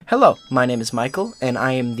Hello, my name is Michael, and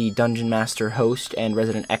I am the Dungeon Master host and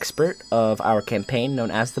resident expert of our campaign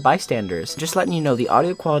known as The Bystanders. Just letting you know, the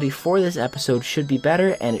audio quality for this episode should be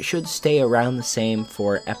better, and it should stay around the same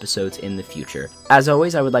for episodes in the future. As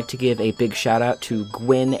always, I would like to give a big shout out to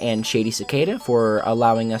Gwyn and Shady Cicada for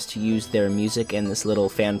allowing us to use their music in this little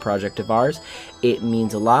fan project of ours. It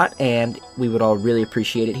means a lot, and we would all really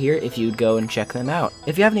appreciate it here if you'd go and check them out.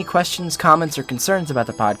 If you have any questions, comments, or concerns about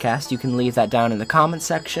the podcast, you can leave that down in the comments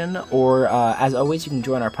section, or as always, you can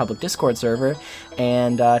join our public Discord server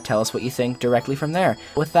and tell us what you think directly from there.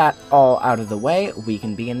 With that all out of the way, we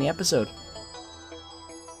can begin the episode.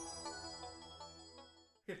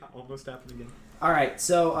 Almost happened again. Alright,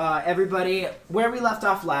 so everybody, where we left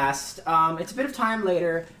off last, it's a bit of time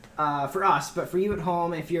later for us, but for you at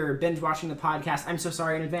home, if you're binge watching the podcast, I'm so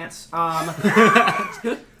sorry in advance.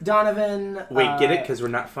 Donovan... Wait, get it? Because we're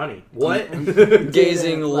not funny. What?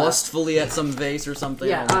 Gazing lustfully at some vase or something.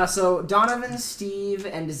 Yeah, so Donovan, Steve,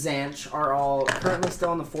 and Zanch are all currently still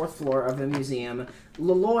on the 4th floor of the museum.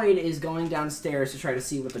 Lloyd is going downstairs to try to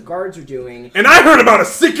see what the guards are doing. And I heard about a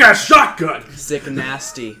sick-ass shotgun! Sick and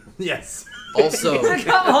nasty. Yes. Also,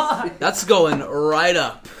 that's going right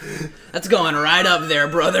up. That's going right up there,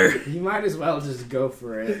 brother. You might as well just go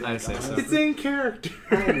for it. I say so. It's in character.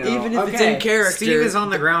 I know. Even if it's in character. Steve is on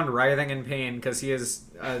the ground writhing in pain because he is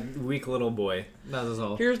a weak little boy. That is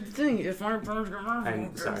all. Here's the thing: if I'm sorry.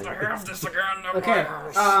 have this again, Okay,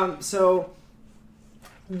 so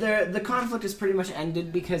the conflict is pretty much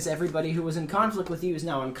ended because everybody who was in conflict with you is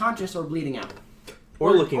now unconscious or bleeding out.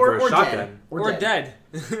 Or looking for a shotgun. Dead. Or dead.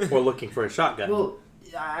 Or looking for a shotgun. Well,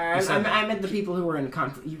 I meant the people who were in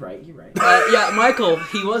conflict. You're right. yeah, Michael,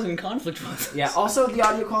 he was in conflict with us. Yeah, also the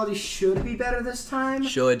audio quality should be better this time.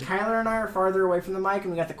 Should. Kyler and I are farther away from the mic, and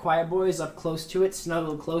we got the quiet boys up close to it,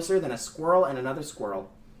 snuggled closer than a squirrel and another squirrel.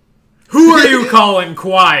 Who are you calling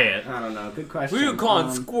quiet? I don't know. Good question. Who you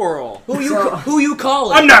calling squirrel? Who you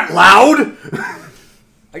calling? I'm not loud!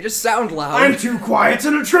 I just sound loud. I'm too quiet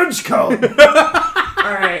in a trench coat!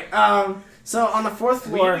 Alright, so on the 4th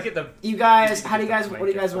floor, you guys, what do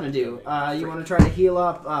you guys want to do? You want to try to heal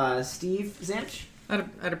up, Steve, Zanch?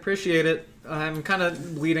 I'd appreciate it. I'm kind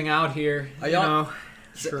of bleeding out here. You know.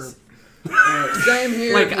 Sure. Same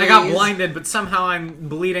here. Like, I got please. blinded, but somehow I'm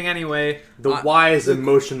bleeding anyway. The wise and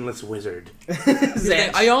motionless wizard.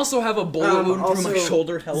 Zanch. I also have a bullet wound also, through my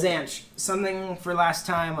shoulder. Help. Zanch, something for last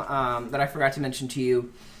time that I forgot to mention to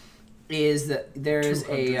you is that there's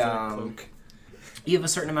you have a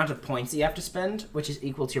certain amount of points that you have to spend, which is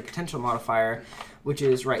equal to your potential modifier, which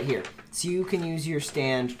is right here. So you can use your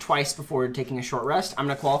stand twice before taking a short rest. I'm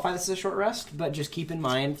going to qualify this as a short rest, but just keep in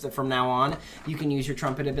mind that from now on, you can use your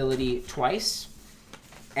trumpet ability twice,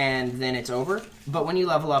 and then it's over. But when you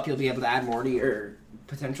level up, you'll be able to add more to your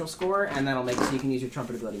potential score, and that'll make it so you can use your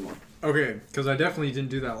trumpet ability more. Okay, because I definitely didn't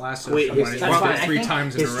do that last Wait, session. his- when I that's did it fine. 3 I think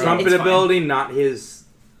times in a His row. trumpet It's fine. ability, not his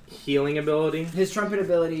healing ability? His trumpet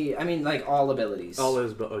ability, I mean, like, all abilities. All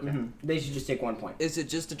his ability. Okay. They should just take 1 point. Is it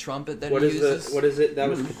just a trumpet that What he is uses? what is it? That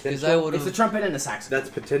was Because I potential? would It's a have. trumpet and a saxophone. That's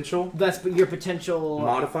potential? That's your potential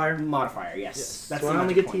Modifier? Modifier, yes. That's So the I amount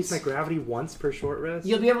only of get to points. use my gravity once per short rest?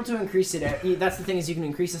 You'll be able to increase it. That's the thing is you can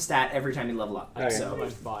increase the stat every time you level up. Okay. So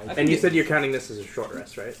And you said you're counting this as a short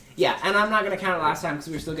rest, right? yeah, and I'm not gonna count it last time because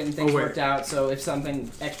we were still getting things wait. worked out. So if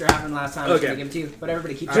something extra happened last time, I'm just Okay. gonna give it to you. But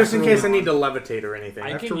everybody keep Just in track. case I need to levitate or anything. I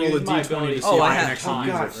have can to roll a use my d20 ability to to see Oh, if I I can have- actually Oh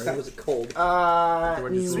use gosh, it, right? that was cold.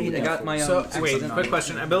 Sweet, I got my So, accent wait, on. quick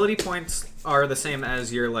question. Ability points are the same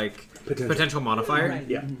as your, like, potential modifier?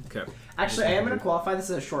 Yeah. Okay. Actually, I am gonna qualify this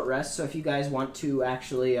as a short rest. So if you guys want to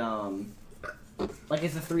actually, like,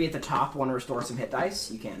 if the 3 at the top want to restore some hit dice,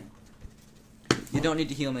 you can. You don't need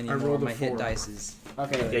to heal me anymore. rolled a My hit 4. dice is.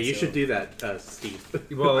 Okay. Yeah, you so- should do that, Steve.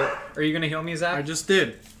 Well, are you going to heal me, Zach? I just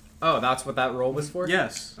did. Oh, that's what that roll was for?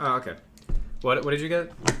 Yes. Oh, okay. What did you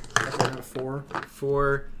get? I got a 4.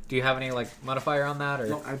 4. Do you have any, like, modifier on that? Or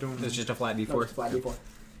Nope. I don't. it's just a flat No, d4? it's flat D4.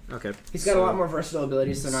 Okay. He's got a lot more versatile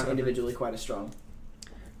abilities, so they're not 7. individually quite as strong.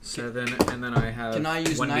 7, and then I have Can I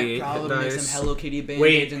use 1d8 Night hit Prowler to make dice. some Hello Kitty band-aids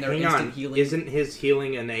Wait, and their hang instant on. healing? Isn't his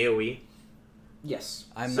healing an AoE? Yes.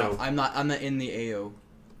 I'm So- not in the AO.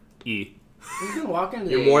 E. You can walk into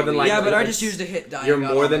the You're more than like- yeah, but I like- just used a hit die. You're and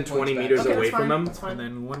got more all than my points 20 back. meters Okay, away that's fine. from him? That's fine. And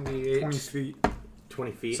then 20 1d8. feet.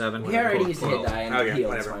 20 feet. 7. He already used a hit 12. die and Okay, heal,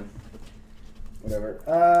 whatever. that's fine.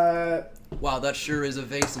 Whatever. Wow, that sure is a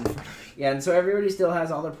vase in front of me. Yeah, and so everybody still has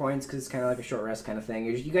all their points because it's kind of like a short rest kind of thing.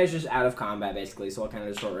 You guys are just out of combat basically, so I'll kind of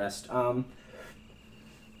just short rest.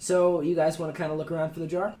 So you guys want to kind of look around for the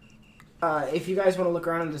jar? If you guys want to look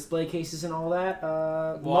around in display cases and all that,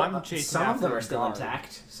 I'm chasing some of them after are a still guard.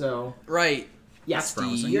 intact. So Right. Yes,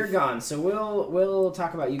 promising. you're gone. So we'll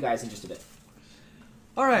talk about you guys in just a bit.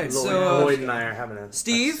 All right, Lloyd, so Lloyd and I are having a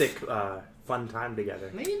Steve? sick, fun time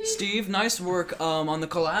together. Maybe. Steve, nice work on the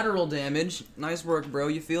collateral damage. Nice work, bro.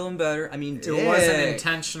 You feeling better? I mean, It wasn't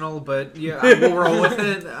intentional, but yeah, we'll roll with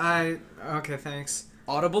it. Okay, thanks.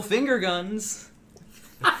 audible finger guns.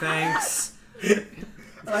 Thanks.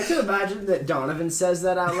 I like to imagine that Donovan says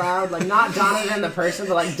that out loud. Like, not Donovan the person,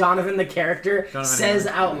 but like Donovan the character Donovan says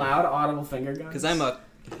Hammer. out loud audible finger guns. Because I'm a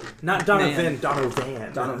Not Donovan, Man.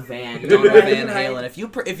 Donovan. Donovan. Donovan Van Halen. If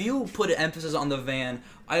you put an emphasis on the van,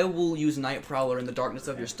 I will use Night Prowler in the darkness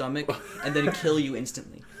of your stomach and then kill you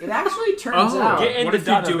instantly. It actually turns Oh, out. What if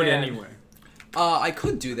you do it anyway? I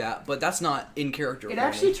could do that, but that's not in character. It for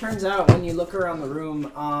actually me. turns out when you look around the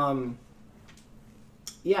room,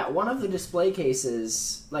 yeah, one of the display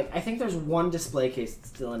cases, like, I think there's one display case that's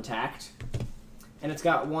still intact, and it's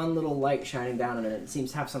got one little light shining down on it. It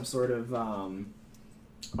seems to have some sort of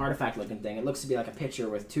artifact-looking thing. It looks to be like a picture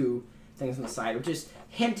with two things on the side, which is,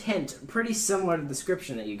 hint, pretty similar to the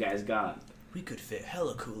description that you guys got. We could fit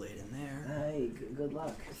hella Kool-Aid in there. Hey, good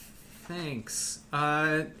luck. Thanks.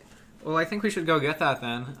 Well, I think we should go get that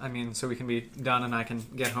then. I mean, so we can be done and I can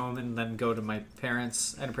get home and then go to my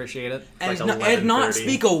parents. I'd appreciate it. And, Like and not 11:30.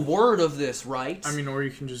 speak a word of this, right? I mean, or you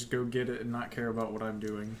can just go get it and not care about what I'm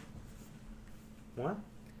doing. What?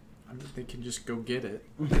 I mean, they can just go get it.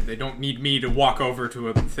 They don't need me to walk over to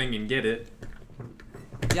a thing and get it.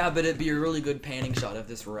 Yeah, but it'd be a really good panning shot if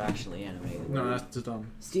this were actually animated. No, that's dumb.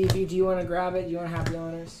 Stevie, do you want to grab it? Do you want to have the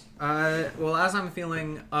honors? Well, as I'm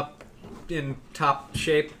feeling up in top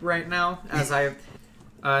shape right now, as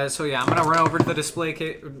so yeah, I'm gonna run over to the display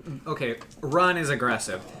case. Okay, run is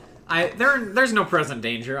aggressive. There's no present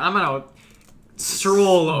danger. I'm gonna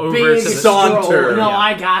stroll over to the saunter. scroll. No, Yeah.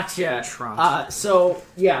 I gotcha. Trot. So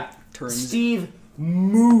yeah, Turns. Steve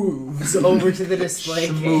moves over to the display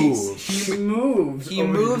case. He moves. He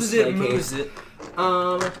over to the moves display it, moves case.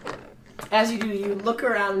 it. As you do, you look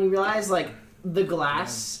around and you realize like the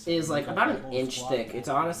glass is like about an inch thick. It's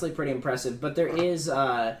honestly pretty impressive, but there is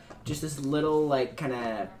just this little like kind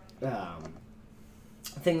of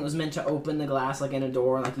thing that was meant to open the glass like in a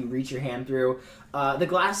door, like you reach your hand through. The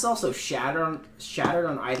glass is also shattered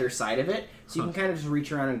on either side of it, so you can kind of just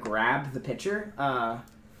reach around and grab the pitcher.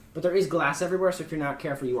 But there is glass everywhere, so if you're not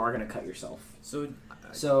careful, you are going to cut yourself. So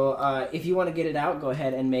if you want to get it out, go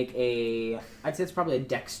ahead and make I'd say it's probably a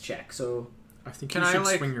dex check. So I think Can you I, should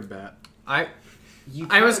like- swing your bat. I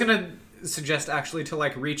was gonna suggest actually to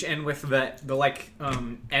like reach in with the like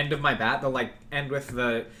end of my bat, the like end with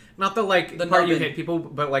the not the like The part you nubbin. hit people,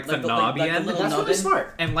 but like the Like the- knobby like the end, little that's really nubbin?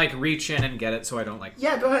 smart. and like reach in and get it so I don't like.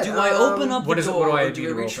 Yeah, go ahead. Do I open up what the is it- door, what do I or do do you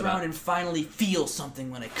to reach open it around up? and finally feel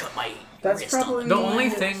something when I cut my That's wrist on probably- The it? only Yeah.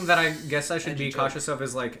 thing that I guess I should be Edgy cautious of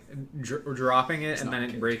is like dropping it and not then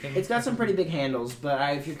it good. breaking. It's got some pretty big handles, but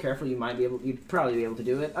if you're careful, you'd probably be able to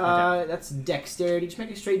do it. Okay. That's dexterity. Just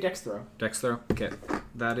make a straight dex throw. Dex throw. Okay,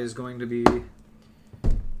 that is going to be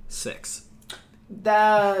 6.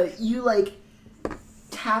 You like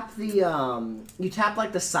tap you tap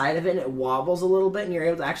like the side of it and it wobbles a little bit, and you're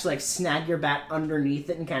able to actually like snag your bat underneath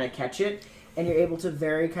it and kind of catch it, and you're able to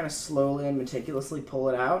very kind of slowly and meticulously pull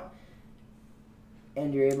it out,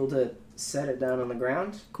 and you're able to set it down on the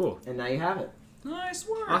ground, Cool. and now you have it. Nice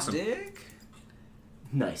work, Awesome. Dick.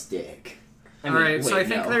 Nice dick. All right, so I wait,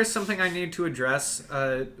 think no. there's something I need to address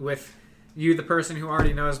with you, the person who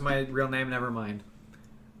already knows my real name. Never mind.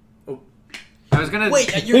 Oh. I was gonna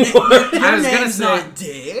Wait, your I was gonna name's say- not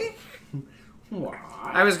Dick? What?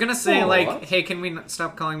 I was gonna say What? like, hey, can we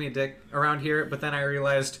stop calling me Dick around here? But then I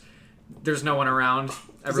realized there's no one around.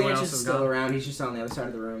 Everyone Xanch else is is still gone. around. He's just on the other side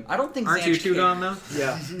of the room. I don't think Aren't Xanch you two can. gone though?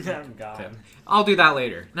 Yeah. Okay. I'll do that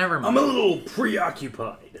later. Never mind. I'm a little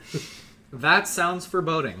preoccupied. That sounds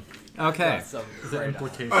foreboding. Okay. The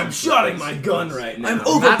implication. I'm shotting my gun right now. I'm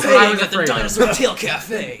That's what I overpaying was at the afraid of. Dinosaur Tail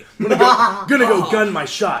Cafe. Gonna go gun my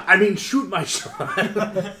shot. I mean, shoot my shot.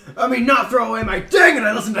 I mean, not throw away my. Dang it!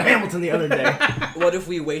 I listened to Hamilton the other day. What if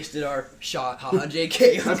we wasted our shot? Haha,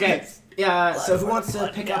 JK. Okay. Yeah. So who Blood, wants to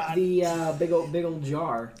blood, pick God. up the big old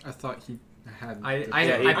jar? I thought he had. I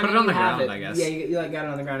Yeah, I put it mean, on the you have ground. it. I guess. Yeah, you like got it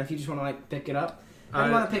on the ground. If you just want to like pick it up, how do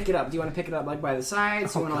you Uh, want to pick it up? Do you want to pick it up like by the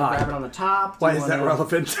sides? Do you Oh, want to like God. grab it on the top? Do Why you is that wanna-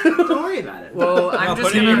 relevant? Don't worry about it. Well, I'm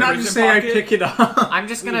just Can gonna you not just say I pick it up? I'm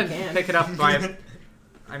just gonna You can. pick it up by.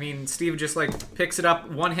 I mean, Steve just like picks it up,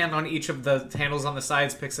 one hand on each of the handles on the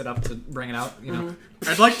sides, picks it up to bring it out. You know.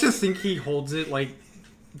 I'd like to think he holds it like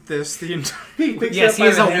this the entire. He picks Yes, it up by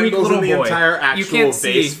he's the a weak handles little and the boy. entire You actual can't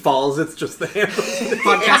base see. falls. It's just the handle.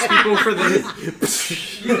 Podcast people for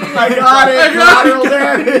the. I got it. Collateral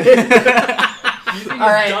damage. Using his All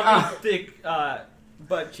right, dummy thick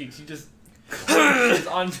butt cheeks, he just pushes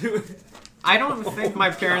onto it. I don't think my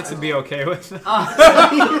parents would be okay with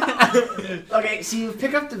that. Okay, so you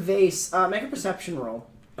pick up the vase. Make a perception roll.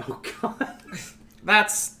 Oh god.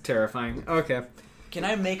 That's terrifying. Okay. Can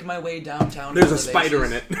I make my way downtown? There's to a the spider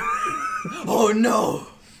in vases? it. Oh no!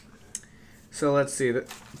 So let's see. The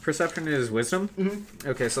perception is wisdom? Mhm.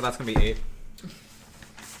 Okay, so that's going to be 8.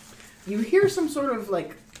 You hear some sort of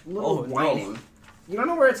like little Oh, no. whining. You don't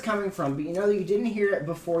know where it's coming from, but you know that you didn't hear it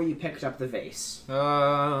before you picked up the vase.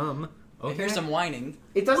 I hear some whining.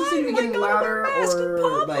 It doesn't seem to be getting louder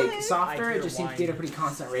or like softer. I It hear just seems to be at a pretty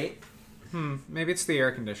constant rate. Maybe it's the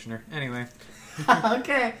air conditioner. Anyway.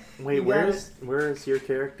 Okay. Wait, You got where's your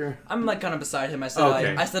character? I'm like kind of beside him. I said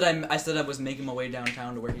Okay. I said I was making my way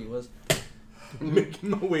downtown to where he was.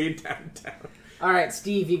 Making my way downtown. All right,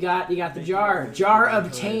 Steve, you got the jar. Jar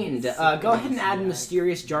obtained. Go ahead and add a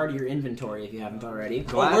mysterious jar to your inventory if you haven't already.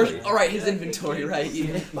 All right, his inventory, right?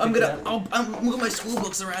 Yeah. I'm moving my school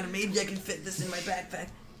books around, and maybe I can fit this in my backpack.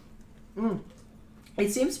 It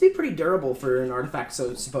seems to be pretty durable for an artifact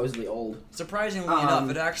so supposedly old. Surprisingly enough,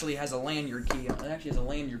 it actually has a lanyard key. It actually has a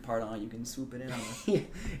lanyard part on it. You can swoop it in on it.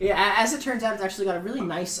 Yeah, as it turns out, it's actually got a really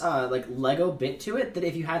nice like Lego bit to it that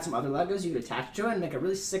if you had some other Legos, you could attach to it and make a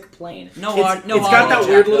really sick plane. It's got that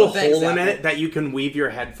weird little hole in it that you can weave your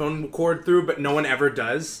headphone cord through, but no one ever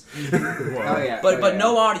does. Oh yeah. But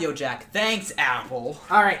no audio jack. Thanks, Apple.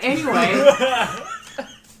 All right. Anyway.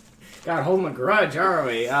 God, holding a grudge, are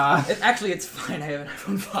we? Actually, it's fine. I have an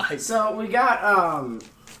iPhone 5. So we got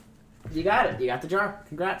you got it. You got the jar.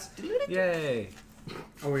 Congrats. Yay.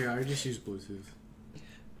 Oh yeah, I just use Bluetooth.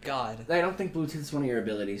 God. I don't think Bluetooth is one of your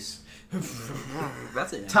abilities.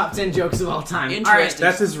 That's it. Top 10 jokes of all time. Interesting.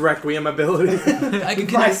 That's his Requiem ability. I can Right.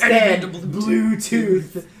 connect anything to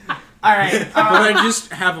Bluetooth. All right. But I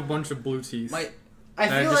just have a bunch of blue teeth. I I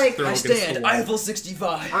feel just like throw I against the stand wall. Eiffel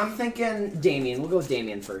 65. I'm thinking Damien. We'll go with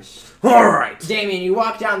Damien first. All right. Damien, you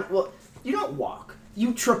walk down. Well, you don't walk. You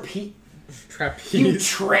You Trapeze.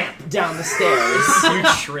 tramp down the stairs. You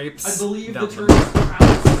shrapes. believe down the the-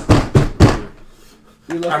 term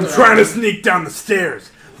You look I'm around. trying to sneak down the stairs,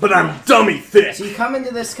 but I'm dummy thick. So you come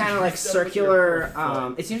into this kind of like circular.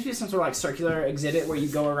 It seems to be some sort of like circular exhibit where you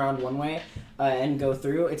go around one way and go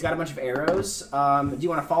through. It's got a bunch of arrows. Do you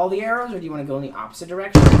want to follow the arrows, or do you want to go in the opposite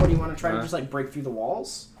direction, or do you want to try to just like break through the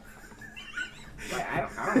walls? I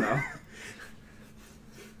don't know.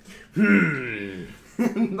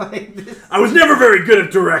 Like this. I was never very good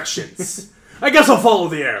at directions. I guess I'll follow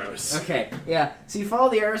the arrows. Okay, yeah. So you follow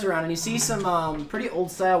the arrows around, and you see some pretty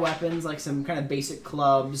old-style weapons, like some kind of basic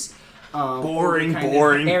clubs. Boring, kind of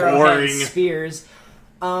boring, arrowheads, boring. spears.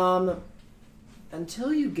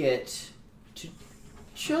 Until you get to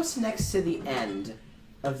just next to the end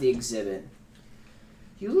of the exhibit.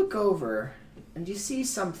 You look over, and you see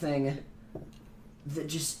something that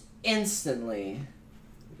just instantly...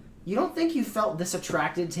 You don't think you felt this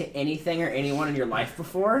attracted to anything or anyone in your life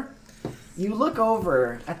before? You look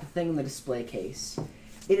over at the thing in the display case.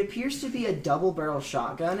 It appears to be a double-barrel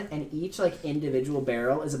shotgun, and each like individual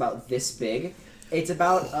barrel is about this big. It's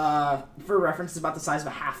about, for reference, it's about the size of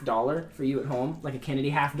a $50 for you at home, like a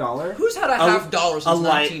Kennedy $50. Who's had a $50 since A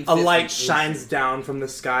light 1950? shines down from the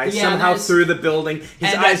sky Yeah, somehow that's- through the building. His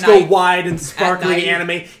And eyes at go night- wide and sparkling night-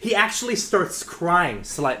 anime. He actually starts crying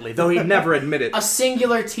slightly, though he'd never admit it. A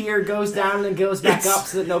singular tear goes down and goes back up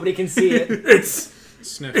so that nobody can see it.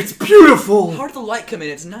 Sniff. It's beautiful. How did the light come in?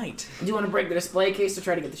 It's night. Do you want to break the display case to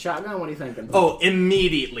try to get the shotgun? What are you thinking? Oh,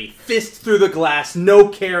 immediately. Fist through the glass, no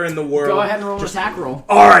care in the world. Go ahead and roll an attack roll.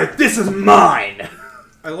 Alright, this is mine!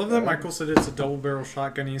 I love that Michael said it's a double barrel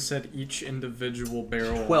shotgun. He said each individual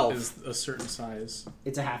barrel 12. is a certain size.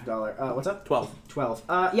 It's a $50. What's up? 12. 12.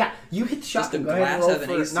 Yeah, you hit the shotgun. the Go ahead and glass roll have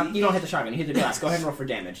an AC? for... No, you don't hit the shotgun. You hit the glass. Go ahead and roll for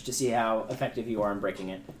damage to see how effective you are in breaking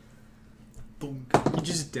it. Boom. He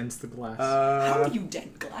just dents the glass. How do you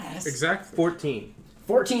dent glass? Exactly. 14.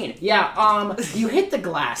 14. Yeah, you hit the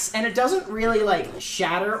glass, and it doesn't really, like,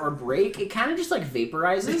 shatter or break. It kind of just, like,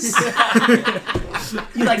 vaporizes.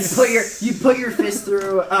 You, like, put your fist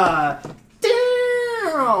through,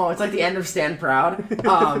 it's like the end of Stand Proud.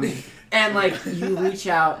 And, like, you reach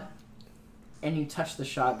out, and you touch the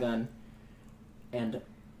shotgun, and,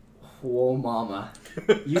 whoa, mama.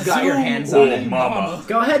 You got your hands on it. Mama.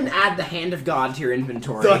 Go ahead and add the Hand of God to your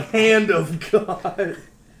inventory. The hand of God.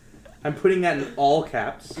 I'm putting that in all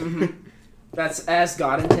caps. That's as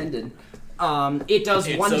God intended. It does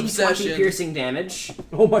It's 1d20 obsession. piercing damage,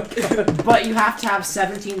 Oh my god. but you have to have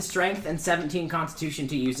 17 strength and 17 constitution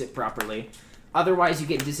to use it properly. Otherwise, you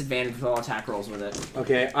get disadvantage with all attack rolls with it.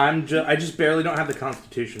 Okay, I just barely don't have the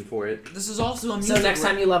constitution for it. This is also a So musical next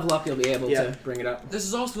time you level up, you'll be able to bring it up. This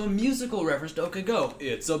is also a musical reference to OK Go.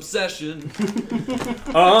 It's Obsession.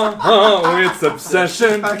 It's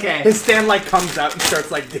Obsession. Okay. His stand like comes out and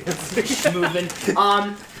starts like dancing. Moving.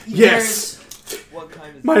 Yes. What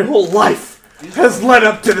kind of... My whole life has led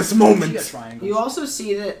up to this moment. You also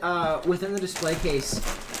see that within the display case,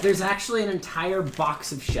 there's actually an entire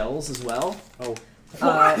box of shells as well. Oh.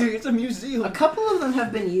 It's a museum. A couple of them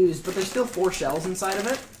have been used, but there's still 4 shells inside of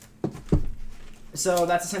it. So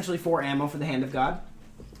that's essentially 4 ammo for the Hand of God.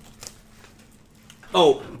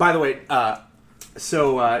 Oh, by the way,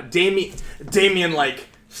 Damien like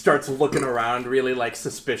starts looking around, really like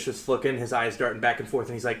suspicious looking, his eyes darting back and forth,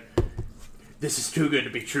 and he's like, "This is too good to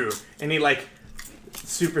be true." And he like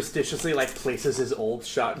superstitiously like places his old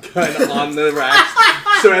shotgun on the rack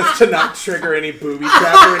so as to not trigger any booby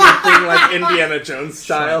trap or anything like Indiana Jones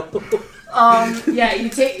style.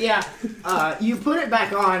 You put it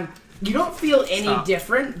back on. You don't feel any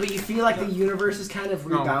different, but you feel like the universe is kind of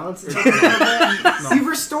rebalanced itself a little bit. You've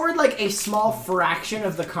restored like a small fraction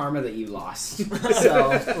of the karma that you lost. So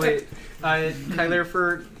Wait,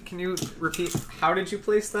 Kyler, can you repeat, how did you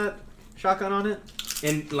place that shotgun on it?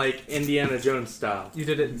 In like Indiana Jones style. You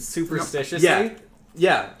did it superstitiously?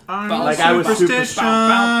 Yeah. Like I was super. It's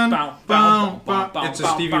a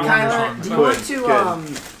Stevie Wonder Kyler, song. do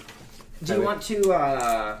you want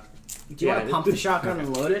to pump the shotgun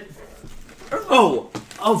and load it? Oh,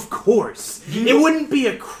 of course. It wouldn't be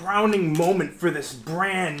a crowning moment for this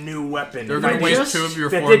brand new weapon. They're going to waste 2 of your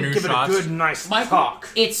 4 didn't new give shots. it a good, nice talk.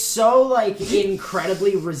 It's so like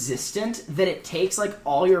incredibly resistant that it takes like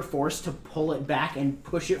all your force to pull it back and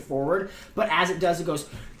push it forward. But as it does, it goes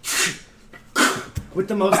with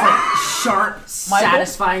the most like sharp,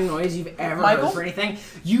 satisfying noise you've ever heard for anything.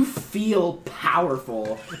 You feel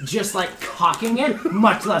powerful, just like cocking it,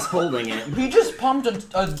 much less holding it. He just pumped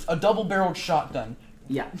a double-barreled shotgun.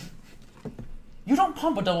 Yeah. You don't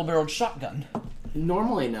pump a double-barreled shotgun.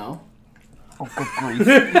 Normally, no. Oh, good grief.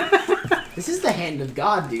 This is the Hand of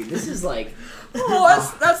God, dude. This is like...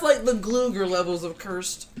 Oh, that's like the Gluger levels of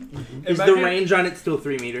Cursed. Is the range on it still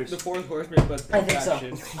 3 meters? The 4th horseman, but I think so.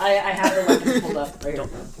 I have the weapon pulled up right here.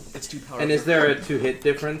 It's too powerful. And is there a 2-hit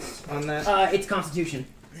difference on that? It's Constitution.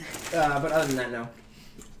 But other than that, no.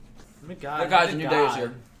 Oh my God. Guys, a new day is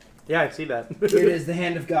here. Yeah, I see that. Here it is, the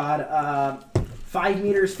Hand of God. 5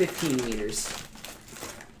 meters, 15 meters.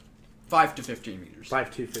 5 to 15 meters.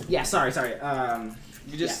 5 to 15. Yeah, sorry.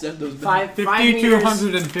 You just said those. 5 50 meters. to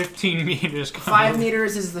 115 meters. 5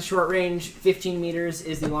 meters is the short range. 15 meters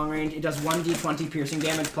is the long range. It does 1d20 piercing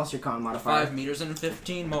damage plus your con modifier. 5 meters and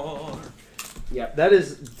 15 more. Yep. That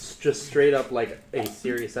is just straight up like a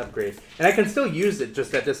serious upgrade. And I can still use it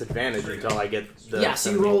just at disadvantage until I get the... Yeah, so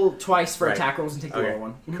you roll twice for Right. attack rolls and take the Okay, lower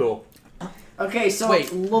one. cool. Okay, so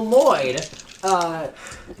Wait. Lloyd,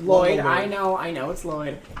 I know it's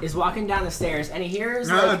Lloyd, is walking down the stairs and he hears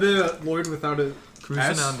like... Lloyd without a...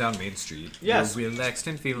 Cruising on down Main Street. Yes. You're relaxed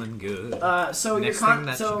and feeling good. So Next your thing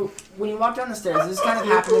that so when you walk down the stairs, this is kind of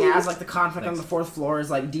happening as like the conflict on the 4th floor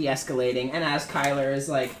is like de-escalating, and as Kyler is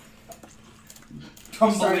like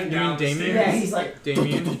tumbling down the Damien? yeah, stairs. he's like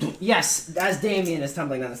Damien? yes, as Damien is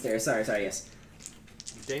tumbling down the stairs. Sorry, yes.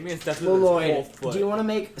 Damien's Well, definitely Lloyd, whole foot. do you want to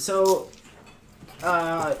make so?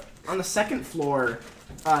 On the 2nd floor,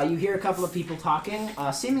 you hear a couple of people talking,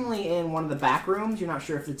 seemingly in one of the back rooms. You're not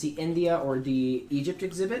sure if it's the India or the Egypt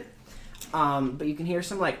exhibit, but you can hear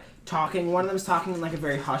some like talking. One of them's talking in like a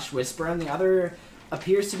very hushed whisper, and the other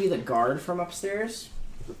appears to be the guard from upstairs.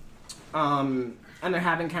 And they're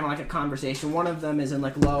having kind of like a conversation. One of them is in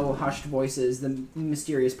like low, hushed voices, the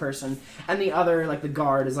mysterious person, and the other, like the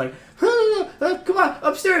guard, is like, "Come on,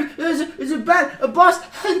 upstairs. Is it bad? A boss."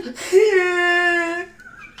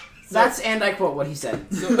 That's, and I quote what he said.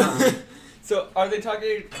 So are they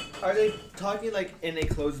talking? Are they talking like in a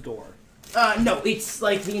closed door? No, it's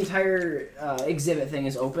like the entire exhibit thing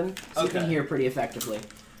is open, so you can Okay. hear pretty effectively.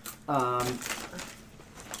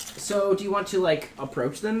 So do you want to like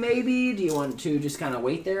approach them maybe? Do you want to just kind of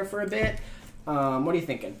wait there for a bit? What are you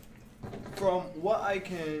thinking? From what I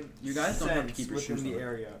can You guys don't have to sense keep your within shoes the on.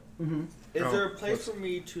 area, Mm-hmm. is Oh, there a place let's- for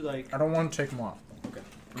me to like I don't want to take them off.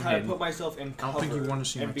 kind of put myself in I cover don't think you want to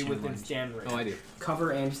see my and be tan within lines. stand range? Oh, I do.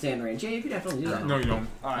 Cover and stand range. Yeah, you could definitely do that. No, you don't.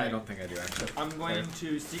 All I right. don't think I do, actually. I'm going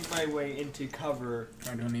to seek my way into cover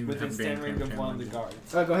I don't even within have stand range of Bandcamp one of the cameras.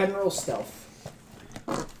 guards. Go ahead and roll stealth.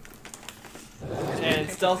 And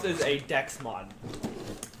stealth is a dex mod.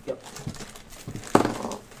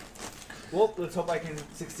 Well, let's hope I can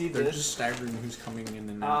succeed They're this. just staggering who's coming in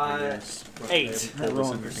and out. I guess. But they 8. haven't told us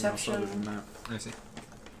Roll anything else other perception. than that. I see.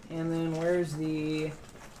 And then where's the...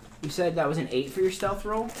 You said that was an 8 for your stealth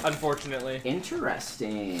roll? Unfortunately.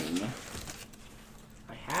 Interesting.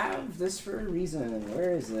 I have this for a reason.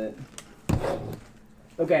 Where is it?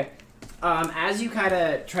 Okay. As you kind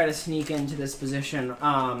of try to sneak into this position,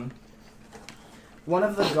 one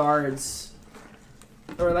of the guards,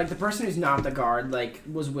 or like the person who's not the guard, like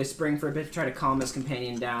was whispering for a bit to try to calm his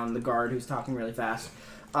companion down, the guard who's talking really fast.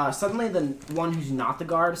 Suddenly the one who's not the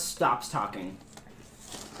guard stops talking.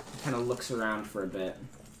 Kind of looks around for a bit.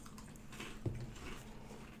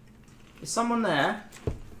 Is someone there?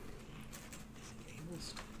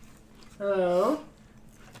 Hello?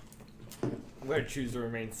 I'm going to choose to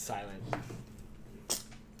remain silent.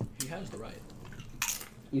 He has the right.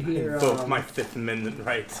 You hear Invoke my Fifth Amendment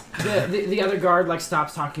rights. the other guard like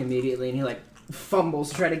stops talking immediately, and he like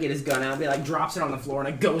fumbles to try to get his gun out, but he like drops it on the floor and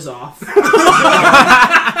it goes off.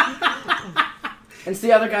 And so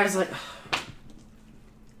the other guy's like,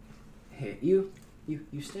 "Hey, you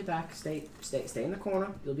stay back, stay in the corner.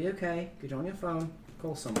 You'll be okay. Get on your phone.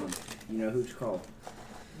 Call someone. You know who to call."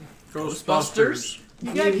 Ghostbusters?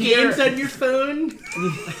 You got games on your phone?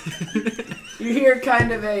 You hear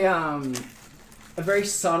kind of a very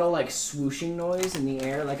subtle like swooshing noise in the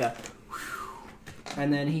air, like a whew,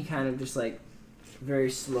 and then he kind of just like very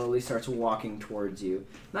slowly starts walking towards you.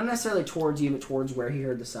 Not necessarily towards you, but towards where he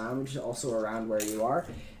heard the sound, which is also around where you are.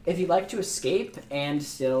 If you'd like to escape and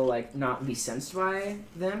still like not be sensed by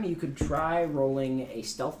them, you could try rolling a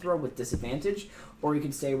stealth throw with disadvantage, or you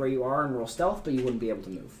could stay where you are and roll stealth, but you wouldn't be able to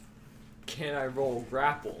move. Can I roll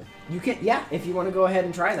grapple? You can, yeah, if you want to go ahead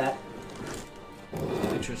and try that.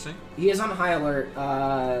 Interesting. He is on high alert,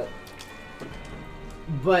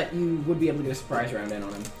 but you would be able to do a surprise round in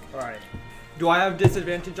on him. Alright. Do I have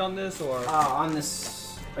disadvantage on this, or On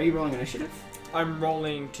this, are you rolling initiative? I'm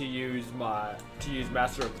rolling to use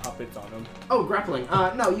Master of Puppets on him? Oh, grappling.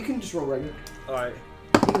 No, you can just roll regular. Alright.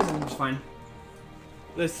 It's fine.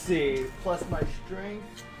 Let's see. Plus my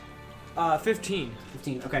strength. 15.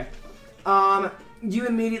 15. Okay. You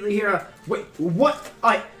immediately hear a wait. What?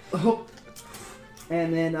 Oh.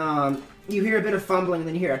 And then you hear a bit of fumbling, and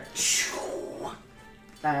then you hear a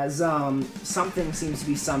as something seems to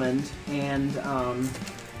be summoned, and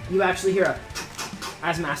you actually hear a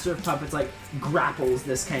as Master of Puppets like grapples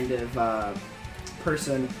this kind of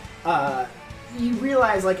person. You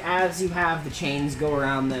realize like as you have the chains go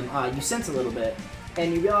around them, you sense a little bit,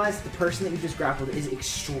 and you realize the person that you just grappled is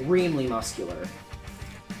extremely muscular,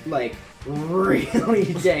 like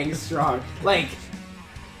really dang strong. Like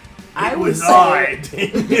I would say,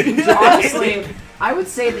 honestly, I would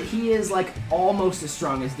say that he is like almost as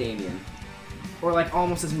strong as Damien, or like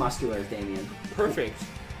almost as muscular as Damien. Perfect.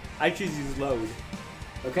 I choose use load.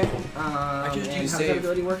 Okay. I choose to and use how does that save.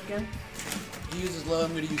 ability work again? He uses low,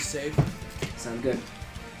 I'm gonna use save. Sound good.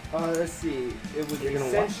 Let's see. It was You're gonna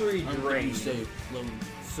essentially I'm gonna drained. use save. Low.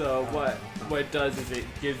 So what it does is it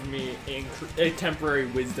gives me a temporary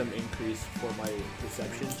wisdom increase for my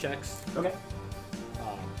perception checks. Okay.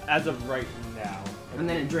 As of right now. And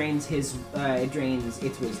then it drains his, it drains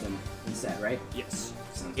its wisdom instead, right? Yes.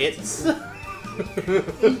 Sounds good, It's. sounds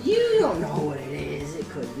good. You don't know what it is. It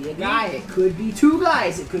could be a guy. It could be two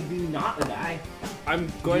guys. It could be not a guy. I'm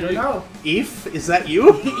You going don't to know. Eve, is that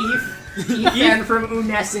you? Ethan from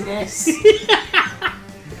Unesinus.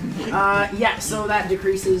 Yeah, so that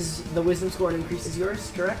decreases the wisdom score and increases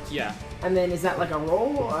yours, correct? Yeah. And then is that like a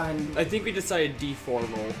roll? And I think we decided D4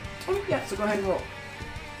 roll. oh, yeah, so go ahead and roll.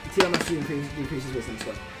 See how much you decreases wisdom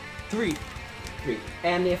score. 3. 3.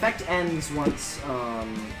 And the effect ends once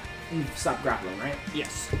you stop grappling, right?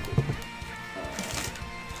 Yes.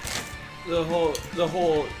 The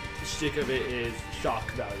whole shtick of it is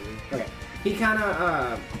shock value. Okay. He kind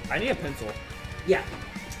of, I need a pencil. yeah.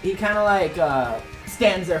 He kind of like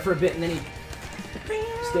stands there for a bit and then he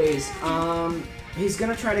stays. He's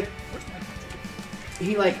gonna try to.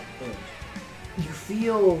 He like. You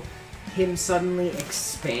feel him suddenly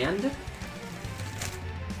expand,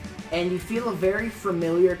 and you feel a very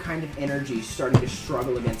familiar kind of energy starting to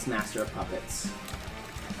struggle against Master of Puppets.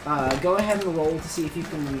 Go ahead and roll to see if you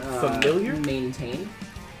can Familiar? maintain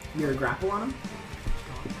your grapple on him.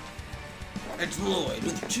 It's Lloyd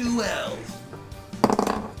with 2 L's.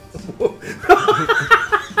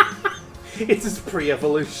 It's his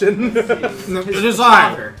pre-evolution. The His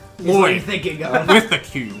design. father is what you're Lloyd thinking of. with the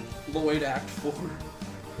Q. Lloyd Act 4.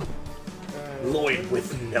 Lloyd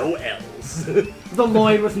with no L's. The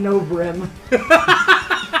Lloyd with no brim.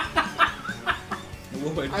 Lloyd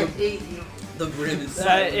Lloyd. I hate you. The Grim is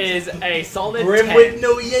That is a solid Grim 10. with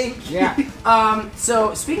no yank. Yeah.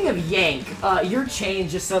 So speaking of yank, your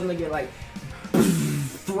chains just suddenly get like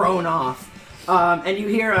thrown off, and you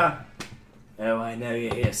hear a, "Oh, I know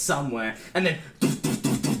you're here somewhere," and then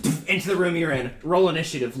into the room you're in. Roll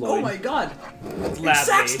initiative, Lloyd. Oh my god! Gladly. It's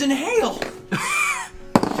Saxton Hale!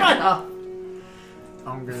 Shut up.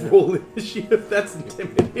 I'm gonna. Roll initiative. That's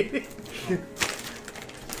intimidating.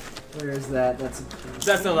 Where is that?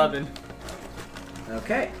 That's 11.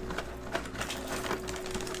 Okay.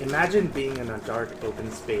 Imagine being in a dark, open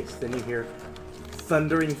space. Then you hear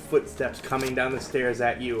thundering footsteps coming down the stairs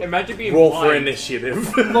at you. Imagine being Roll for blind.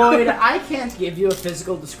 initiative. Lloyd, I can't give you a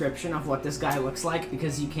physical description of what this guy looks like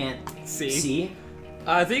because you can't see.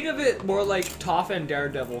 Think of it more like Toph and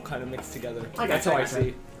Daredevil kind of mixed together. I That's gotcha, how I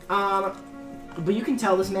I gotcha. see. But you can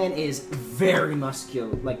tell this man is very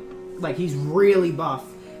muscular. Like he's really buff.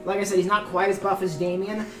 Like I said, he's not quite as buff as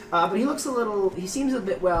Damien, but he looks a little. He seems a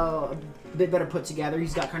bit better put together.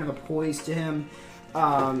 He's got kind of a poise to him.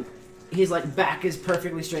 His like back is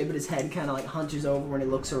perfectly straight, but his head kind of like hunches over when he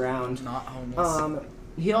looks around. Not homeless.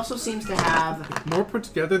 He also seems to have. More put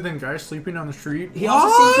together than guys sleeping on the street. He also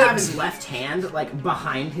seems to have his left hand like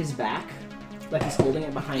behind his back, like he's holding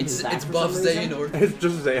it behind his back. It's for Buff some reason. Xehanort. It's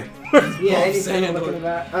just saying. Yeah, and he's Buff kind of Xehanort. looking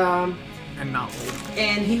at that. And not old.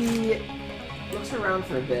 And he looks around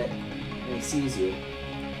for a bit, and he sees you.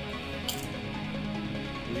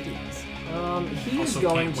 He is Also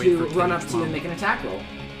going can't wait to for run up Teenage to you Mom. and make an attack roll.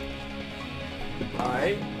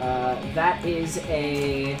 Alright. That is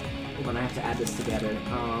a. Hold on, I have to add this together.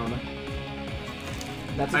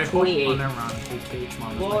 That's a I hope 28. on that round, KH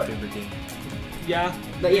Mom is my Well, favorite game. Yeah.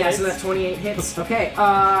 But yeah, Hits. so that 28 hits. Okay,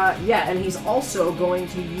 yeah, and he's also going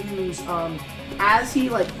to use, as he,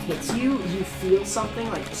 like, hits you, you feel something,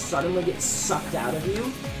 like, suddenly get sucked out of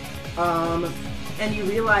you. And you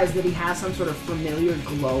realize that he has some sort of familiar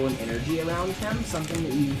glow and energy around him, something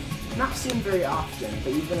that you've not seen very often,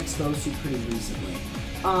 but you've been exposed to pretty recently.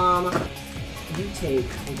 You take,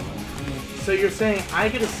 hold on. So you're saying I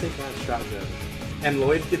get a sick on shotgun, and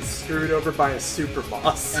Lloyd gets screwed over by a super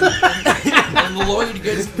boss. And Lloyd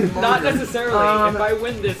gets murdered. Not necessarily. If Um, I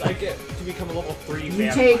win this, I get to become a level 3 You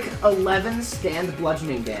vampire. take 11 stand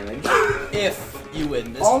bludgeoning damage. If you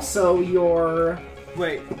win this. Also, your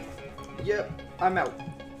Wait. Yep. I'm at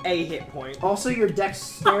a hit point. Also, your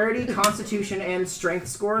dexterity, constitution, and strength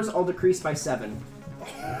scores all decrease by 7.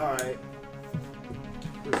 Alright.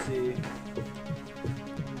 Let's see.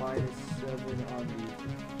 -7 on the...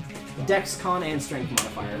 Dex, con, and strength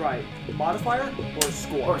modifier. Right. Modifier or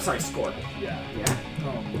score? Or, sorry, score. Yeah. Yeah.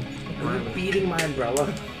 Are you beating my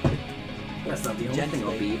umbrella? That's not the only thing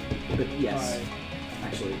I'll beat. But yes. Alright.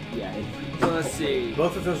 Actually, yeah. So let's see.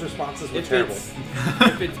 Both of those responses were If terrible. it's,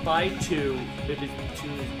 if it's by 2, if it's 2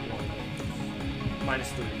 is 1.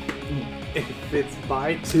 -3. If it's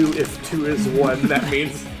by 2, if 2 is 1, that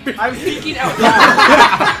means... I'm thinking out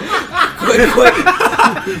loud.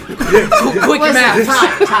 Quick Listen, math.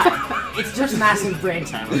 time. It's just massive brain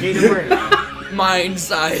time, okay? Don't worry about it. Mind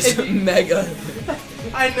size. Mega.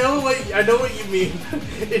 I know what you mean.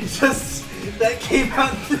 It just... That came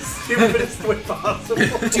out the stupidest way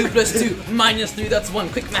possible. 2 plus 2 minus 3. That's 1.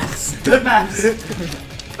 Quick maths. Good maths.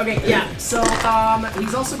 Okay, yeah. So,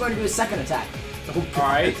 he's also going to do a second attack.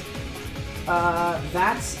 Alright.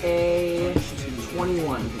 That's a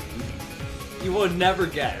 21. You will never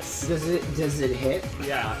guess. Does it hit?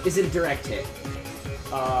 Yeah. Is it a direct hit?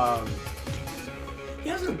 He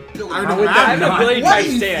has an ability. How would I that have an not? ability What type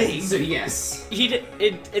do you stance. So yes.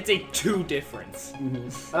 It's a 2 difference.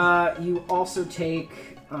 You also take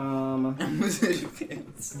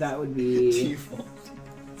that would be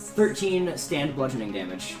 13 stand bludgeoning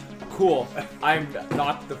damage. Cool. I'm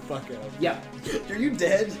knocked the fuck out. Yep. Are you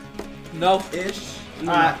dead? No. Ish.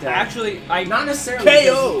 Actually, I Not necessarily.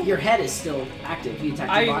 KO! because Your head is still active. He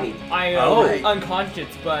attacked your body. I am Oh. unconscious,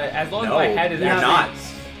 but as long as No, my head is you're active- not.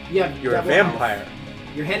 You have You're a double health. vampire.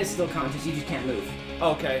 Your head is still conscious. You just can't move.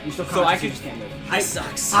 Okay. You're still So I conscious. You could. just can't move. He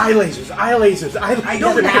sucks. Eye lasers, eye lasers, eye lasers. I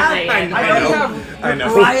don't have that yet. I don't have. I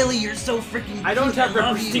know. Riley, you're so freaking. I don't cute. have love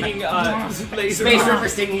rubber you. stinging laser. Space arm. Ripper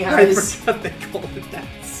stinging I eyes. forgot they called it that.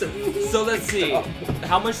 So let's see.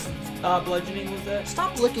 How much bludgeoning was that?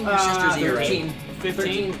 Stop licking your sister's ear. 13.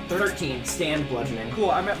 15? 13 stand bludgeoning.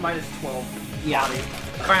 Cool. I'm at -12. Yeah.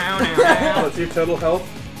 What's your total health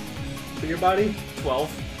for your body? 12.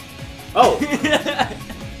 Oh,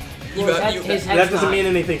 You Well, got, his you, head's that doesn't not. mean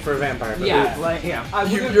anything for a vampire. But Yeah, like, yeah. I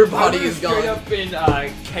You- would've- your body I would've is straight gone. up been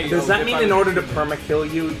KO. Does that if mean I in was- order to perma-kill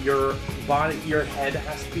you, your body, your head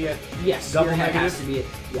has to be at... Yes, Double your head has negative?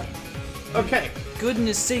 to be. Yeah. Okay.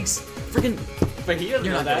 goodness sakes, freaking But he doesn't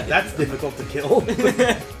You're know not that. That's difficult to kill.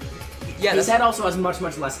 Yeah, His that's head also has much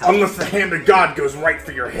less health. Unless the hand of God goes right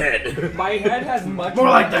for your head. My head has much More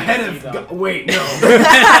like the head energy, of. though. Wait, no.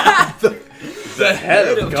 The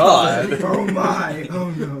head of God. Oh my. Oh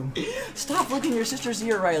no. Stop licking your sister's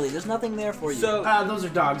ear, Riley. There's nothing there for you. So Those are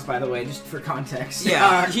dogs, by the way, just for context.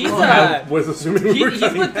 Yeah. he's I was assuming we were he's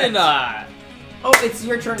cutting within Oh, it's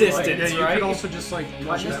your turn. Distance. Lloyd. Yeah, you right? could also just like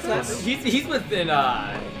watch What that. distance? he's within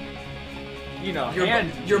you know, your,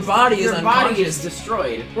 hand. your body is Your body unconscious. is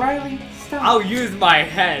destroyed. Riley, stop. I'll use my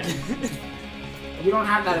head. You don't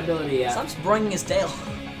have that ability yet. Stop bringing his tail.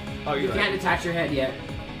 Oh, You you're can't right. detach your head yet.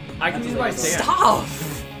 I can use my stand. Stop!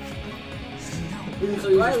 You can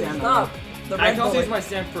still use your Riley, stand stop. The I red can also boy. use my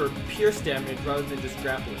stand for pierce damage rather than just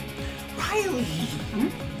grappling. Riley!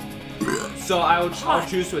 So I'll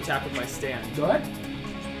choose to attack with my stand. Go ahead.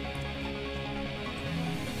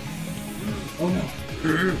 Oh no.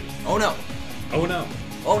 Oh no. Oh no.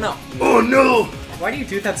 Oh no. Oh no! Why do you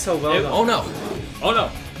do that so well? It- though? Oh no. Oh no.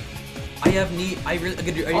 I have I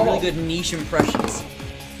could do really good niche impressions.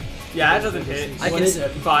 Yeah, that doesn't hit. I What can is it?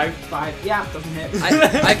 5. 5. Yeah, doesn't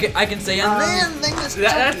hit. I can say and then this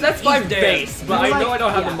That's 5 base, but You're I know like- I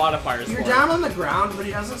don't have yeah. the modifiers You're for down on the ground, but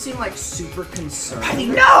he doesn't seem like super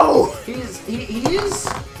concerned. No! He is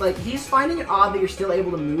like he's finding it odd that you're still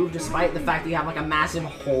able to move despite the fact that you have like a massive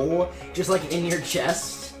hole just like in your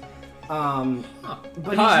chest. But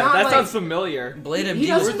he's not that like sounds familiar. Blade he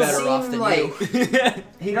MD was doesn't better seem off than like you.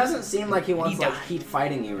 he doesn't seem like he wants He to like died. keep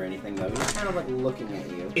fighting you or anything though. He's just kind of like looking at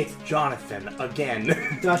you. It's Jonathan again.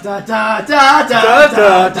 Da da da da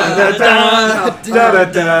da da da da.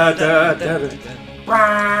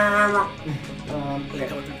 Okay.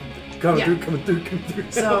 Coming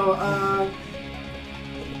through. So,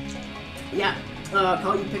 yeah,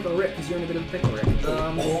 call you Pickle Rick because you're in a bit of a pickle, Rick.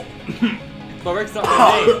 But Rick's not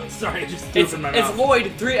my name. Sorry, I just threw It's it in my it's mouth.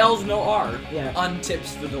 Lloyd, 3 L's, no R. Yeah. Untips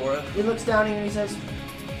Fedora. He looks down here and he says,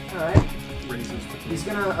 "Alright." Raises the He's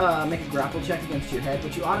gonna make a grapple check against your head,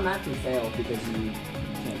 but you automatically fail because you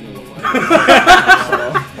can't deal with one.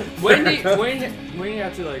 So, When do you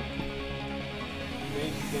have to like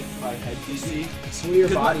make my head DC? so your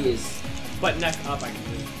body is But neck up I can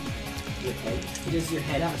do. your head. Does your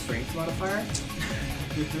head have a strength modifier?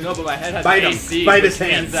 No, but my head has Bite him. AC. Bite which his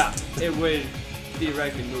hands. means that it would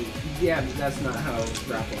theoretically move. Yeah, but that's not how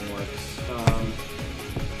grappling works.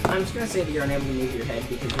 I'm just gonna say that you're unable to move your head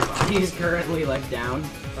because your body is currently like down.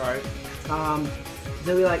 Alright.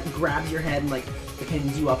 So he like grabs your head and like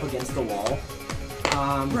pins you up against the wall.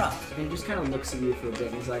 Bruh. And he just kind of looks at you for a bit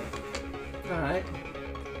and he's like, "Alright,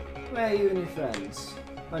 where are you and your friends?"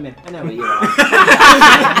 I mean, I know where you are.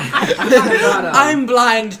 I'm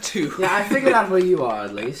blind too. Yeah, I figured out where you are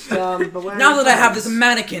at least. But where are Now your that I have this friends?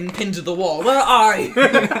 mannequin pinned to the wall, where are you?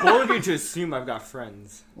 Bold of you to assume I've got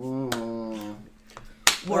friends. Work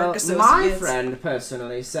Well, associates. my friend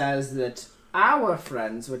personally says that our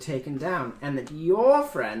friends were taken down and that your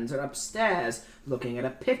friends are upstairs looking at a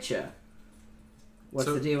picture. What's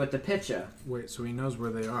So- the deal with the picture? Wait, so he knows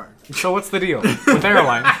where they are. So what's the deal with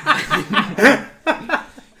airline?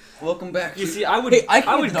 Welcome back. You see, I would Hey, I can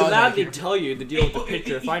I get would the dog out gladly here. tell you the deal with the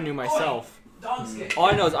picture if I knew myself. All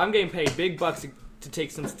I know is I'm getting paid big bucks to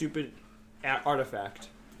take some stupid artifact.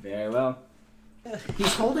 Very well.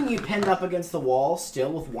 He's holding you pinned up against the wall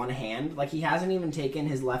still with one hand. Like he hasn't even taken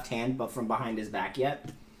his left hand but from behind his back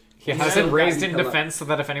yet. He Yeah. has it raised Yeah. in defense so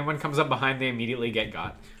that if anyone comes up behind, they immediately get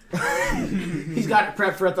got. He's got it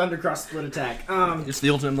prepped for a Thundercross split attack. It's the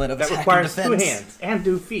ultimate blend of That attack requires and 2 defense. hands and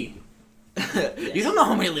 2 feet. You don't know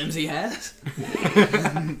how many limbs he has.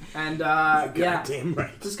 And yeah, Goddamn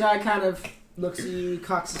right. this guy kind of looks at you,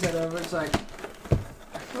 cocks his head over. It's like,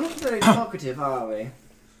 we're not very talkative, are we?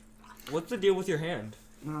 What's the deal with your hand?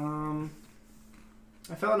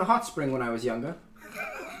 I fell in a hot spring when I was younger.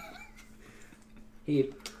 He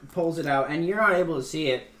pulls it out, and you're not able to see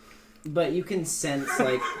it, but you can sense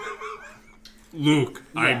like Luke,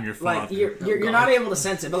 I'm yeah, your father. like you're not able to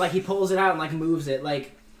sense it, but like he pulls it out and like moves it.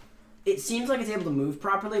 Like it seems like it's able to move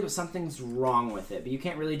properly, but something's wrong with it. But you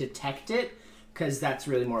can't really detect it because that's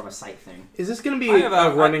really more of a sight thing. Is this gonna be I have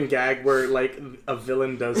a running gag where like a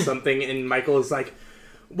villain does something and Michael is like,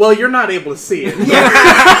 "Well, you're not able to see it."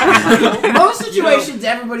 Most situations,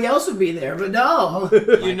 everybody else would be there, but no.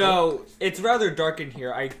 You know, it's rather dark in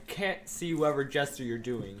here. I can't see whatever gesture you're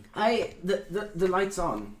doing. The light's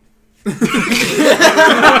on.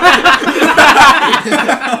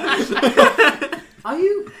 Are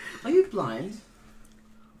you blind?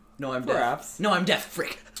 No, I'm Perhaps. deaf. No, I'm deaf,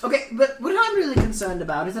 frick. Okay, but what I'm really concerned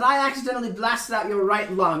about is that I accidentally blasted out your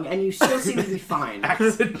right lung, and you still seem to be fine.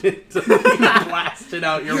 Accidentally blasted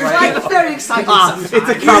out your You're right like lung. very excited sometimes. It's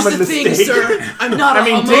a Here's common the thing, mistake. sir. I'm not a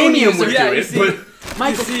hormone Damien user. would Yeah, do you it, see- but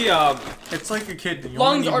Michael, you see, It's like a kid. You only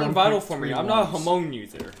lungs need aren't vital for 1.3 me. I'm not a lungs. hormone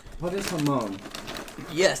user. What is hormone?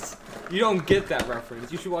 Yes. You don't get that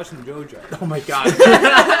reference. You should watch some JoJo. oh my god!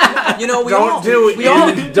 You know, we don't all do we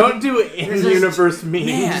all don't do in-universe memes.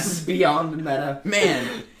 Man. This is beyond meta. man.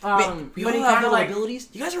 We But all he have kinda little like- abilities.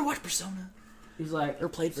 You guys ever watch Persona? He's like, Or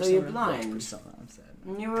played so Persona? you're Watched blind. Persona, I'm sad.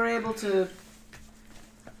 And you were able to...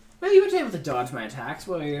 Well, you were able to dodge my attacks,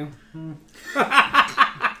 were you?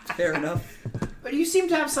 Fair enough. But you seem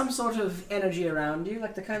to have some sort of energy around you,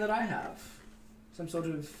 like the kind that I have. Some sort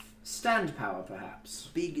of stand power, perhaps.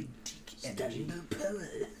 Big dick energy.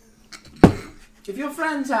 If your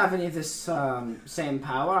friends have any of this same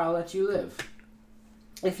power, I'll let you live.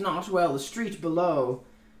 If not, well, the street below...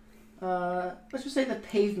 let's just say the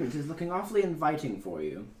pavement is looking awfully inviting for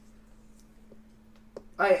you.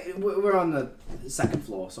 We're on the second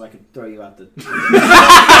floor, so I could throw you out the...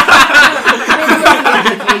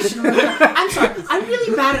 I'm sorry, I'm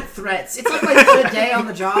really bad at threats. It's like my third day on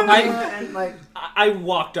the job, and like... I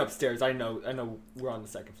walked upstairs. I know we're on the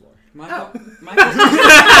second floor. Michael,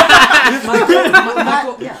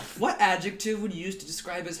 Yeah. what adjective would you use to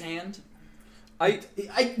describe his hand? He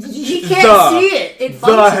can't The- see it. It the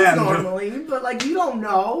functions hand. normally, but like you don't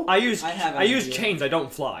know. I use I have an use idea. chains. I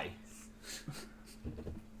don't fly.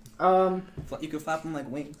 You can flap them like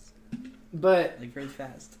wings, But like very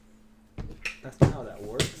fast. That's not how that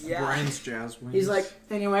works. Brian's jazz wings. he's like,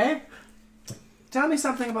 anyway, tell me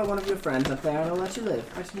something about one of your friends up there, and I'll let you live.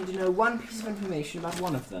 I just need to know one piece of information about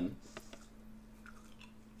one of them.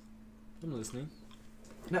 I'm listening.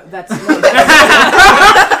 No, that's. No,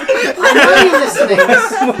 I know you're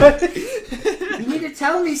listening. You need to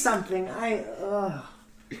tell me something. I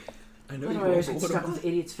know Anyways, it's stuck with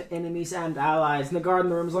idiots for enemies and allies, and the guard in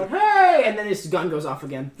the room's like, "Hey!" And then his gun goes off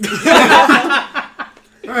again.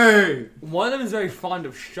 Hey! One of them is very fond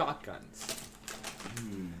of shotguns.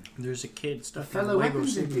 There's a kid A stuck in a fellow Lego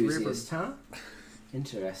weapons City River. enthusiast, huh?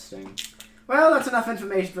 Interesting. Well, that's enough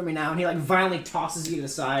information for me now. And he like violently tosses you to the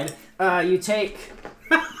side. You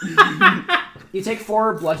take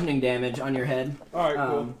 4 bludgeoning damage on your head. All right,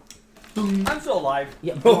 cool. I'm still alive.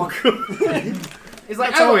 Yeah. Oh, He's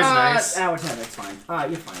like, That's always nice. Whatever, it's fine.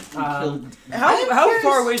 You're fine. How curious-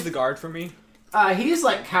 far away is the guard from me? He's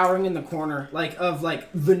like cowering in the corner, like of like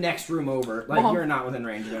the next room over. Like Mom. you're not within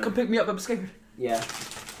range of him. Come pick me up. I'm scared. Yeah.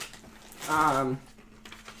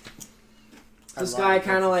 This guy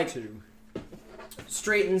kind of like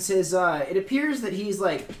straightens his. It appears that he's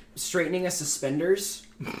like straightening his suspenders.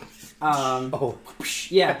 oh,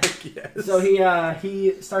 Yeah. yes. So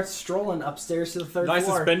he starts strolling upstairs to the 3rd Nice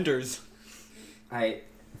floor. suspenders. He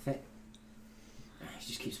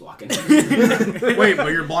just keeps walking. Wait,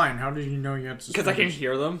 but you're blind. How did you know you had Because I can suspenders?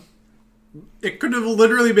 hear them. It could have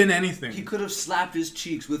literally been anything. He could have slapped his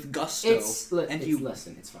cheeks with gusto.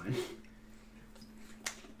 Listen, it's fine.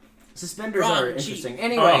 Suspenders Wrong are cheek. interesting.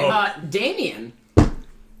 Anyway, Oh. Damien,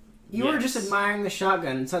 you were just Yes. admiring the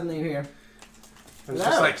shotgun, and suddenly you're here. I was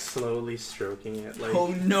just like slowly stroking it, like. Oh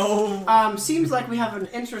no! Seems like we have an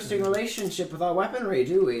interesting relationship with our weaponry,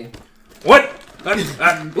 do we? What?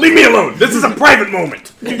 Leave me alone. This is a private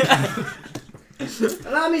moment.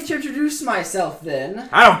 Allow me to introduce myself then.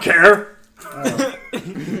 I don't care.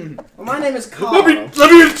 Well, my name is Carl.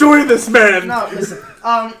 Let me enjoy this, man. No, listen.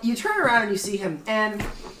 You turn around and you see him, and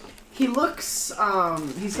he looks.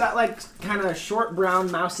 He's got like kind of short brown,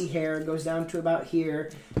 mousy hair, goes down to about here.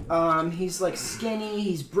 He's like skinny.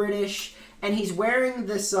 He's British, and he's wearing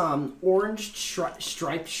this orange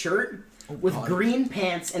striped shirt with green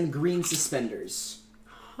pants and green suspenders.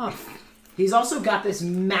 He's also got this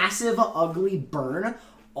massive, ugly burn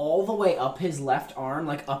all the way up his left arm,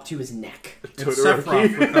 like up to his neck. It's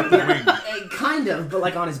Sephiroth without the wing. Kind of, but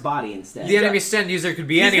like on his body instead. The enemy stand user could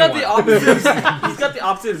be He's anyone. got the opposite. He's got the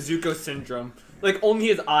opposite of Zuko syndrome. Like only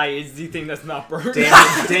his eye is the thing that's not burned.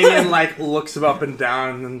 Damien like looks up and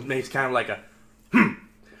down and makes kind of like a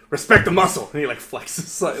respect the muscle, and he like flexes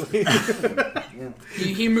slightly.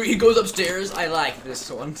 He goes upstairs. I like this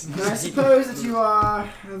one. I suppose that you are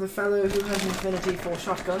the fellow who has an affinity for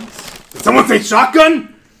shotguns. Did someone say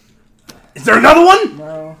shotgun? Is there another one?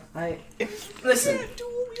 No, listen.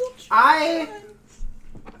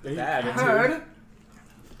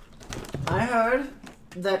 I heard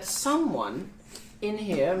that someone in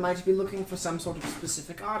here might be looking for some sort of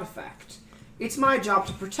specific artifact. It's my job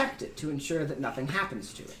to protect it, to ensure that nothing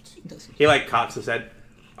happens to it. He like cocks his head.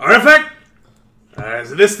 Artifact?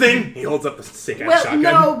 So this thing, he holds up a sick-ass Well, shotgun.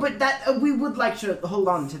 no, but that we would like to hold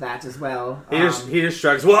on to that as well. He just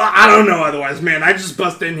shrugs. Well, I don't know otherwise, man. I just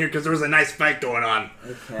busted in here because there was a nice fight going on.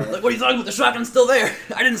 Okay. Like, what are you talking about? The shotgun's still there.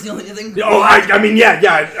 I didn't steal anything. Oh, I mean, yeah,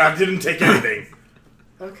 I didn't take anything.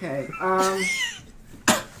 Okay.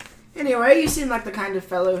 Anyway, you seem like the kind of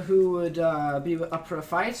fellow who would be up for a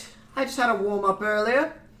fight. I just had a warm up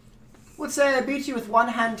earlier. Would say I beat you with one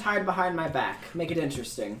hand tied behind my back. Make it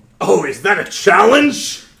interesting. Oh, is that a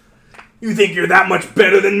challenge? You think you're that much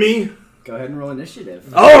better than me? Go ahead and roll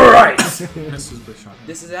initiative. All right. This is the shotgun.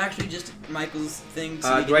 This is actually just Michael's thing.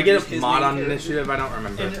 Do I get a mod on initiative? I don't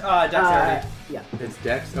remember. Dexterity. Yeah. It's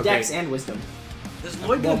Dex? Okay. Dex and wisdom. Does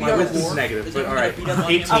Lloyd Well, gonna my be our wisdom's war? negative, Is but he gonna alright. beat up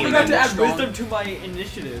on 18. him? I forgot to add Strong? wisdom to my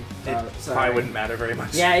initiative. It sorry. probably wouldn't matter very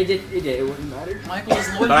much. Yeah, it did. It did. It wouldn't matter. Michael, is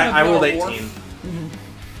Lloyd But gonna I be rolled our war? 18.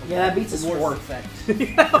 Yeah, that beats his War four. effect.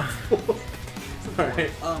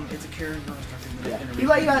 Alright. It's a character instruction. Yeah.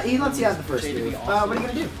 He lets you have the first move. What are you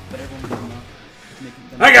gonna do?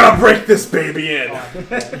 I gotta break this baby in.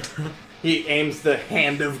 He aims the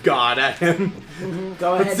hand of God at him.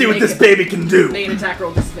 Go ahead. Let's see what make this it- baby can do. Make an attack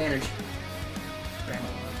roll disadvantage.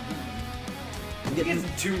 He gets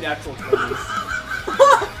 2 natural 20s.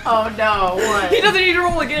 Oh no! What? He doesn't need to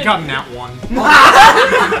roll again. Got that one.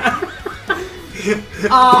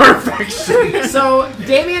 Perfection. So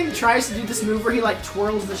Damien tries to do this move where he like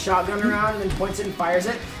twirls the shotgun around and then points it and fires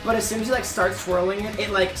it, but as soon as he like starts twirling it, it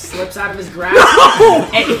like slips out of his grasp.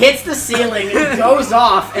 It hits the ceiling, it goes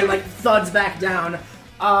off, and like thuds back down.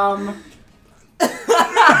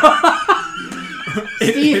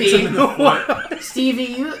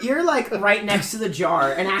 Stevie, you're like right next to the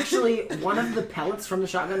jar, and actually one of the pellets from the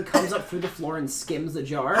shotgun comes up through the floor and skims the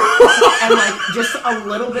jar, and like just a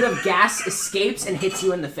little bit of gas escapes and hits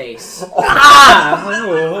you in the face.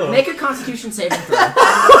 Make a Constitution saving throw.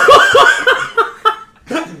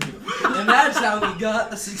 And that's how we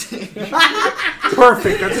got the situation.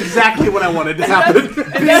 Perfect. That's exactly what I wanted to happen.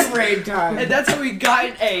 Beast raid time. And that's how we got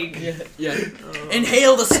an egg. Yeah.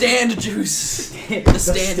 Inhale the stand juice. The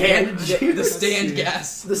stand juice. The stand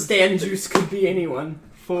gas. The stand juice could be anyone.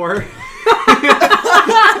 4.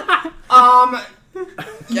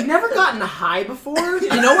 You've never gotten high before, You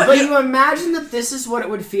know what? but you imagine that this is what it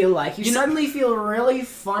would feel like. You You know- suddenly feel really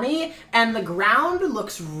funny, and the ground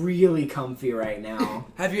looks really comfy right now.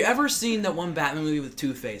 Have you ever seen that one Batman movie with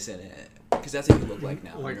Two-Face in it? Because that's what you look like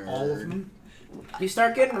now. Like all of them? You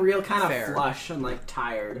start getting real kind of Fair. flush and like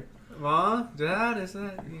tired. Dad, is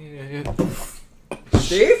that?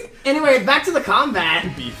 Steve? Anyway, back to the combat.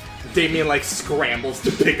 Damien like scrambles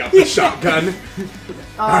to pick up the shotgun.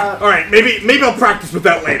 Uh, All right, maybe I'll practice with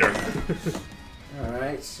that later.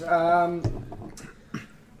 Alright,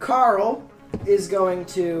 Carl is going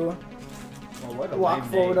to walk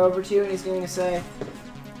forward over to you and he's going to say,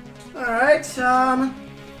 alright,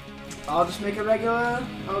 I'll just make a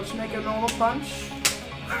normal punch.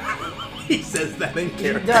 He says that in He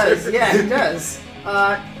character. does, yeah, he does.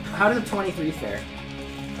 How does a 23 fare?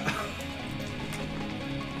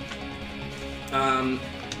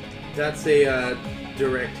 That's a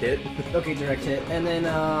direct hit. Okay, direct hit. And then,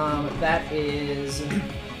 that is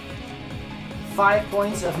 5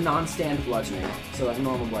 points of non-stand bludgeoning. So like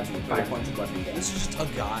normal bludgeoning, 5 points of bludgeoning damage. This is just a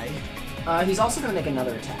guy. He's also going to make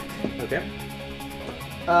another attack. Okay.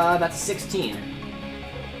 That's 16.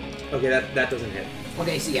 Okay, that doesn't hit.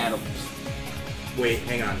 Okay, so yeah, it'll... Wait,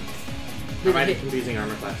 hang on. Did I might it be hit? confusing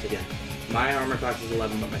armor class again. My armor class is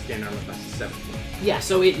 11, but my standard armor class is 17. Yeah,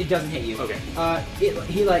 so it doesn't hit you. Okay.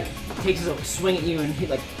 He like takes a swing at you and he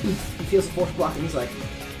like he feels a force block and he's like,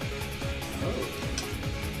 oh.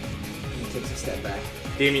 And he takes a step back.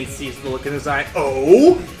 Damien sees the look in his eye.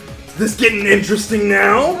 Oh, is this getting interesting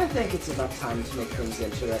now? I think it's about time to make things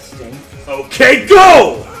interesting. Okay,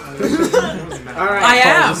 go! All right, I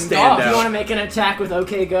am. Stand You out. want to make an attack with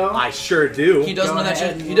OK Go? I sure do. He doesn't Go know that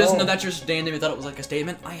ahead you're, and he doesn't roll. know that you're standing. He thought it was like a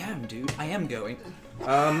statement. I am, dude. I am going.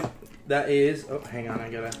 That is. Oh, hang on. I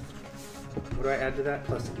gotta. What do I add to that?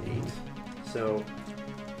 Plus 8. So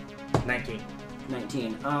 19.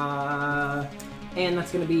 19. And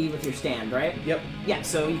that's gonna be with your stand, right? Yep. Yeah.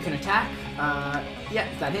 So you can attack. Yeah,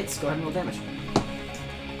 if that hits, go ahead and roll damage.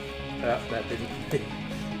 That didn't.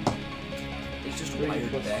 It's just Three wired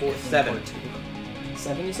plus back. 4, 7.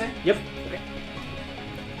 7, you say? Yep.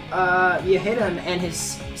 You hit him, and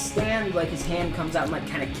his stand, like his hand comes out and like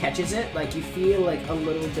kind of catches it. Like you feel like a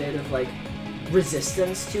little bit of like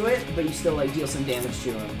resistance to it, but you still like deal some damage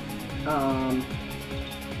to him.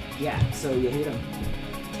 Yeah. So you hit him.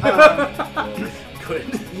 Good.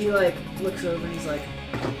 He like looks over and he's like,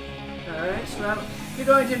 "All right, well, if you're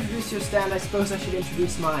going to introduce your stand, I suppose I should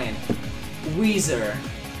introduce mine." Weezer.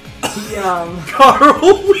 He,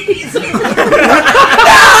 Carl Weezer!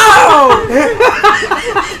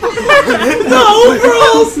 No,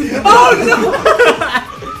 girls! Oh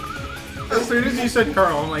As soon as you said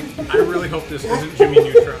Carl, I'm like, I really hope this isn't Jimmy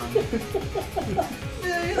Neutron.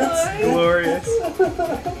 Glorious.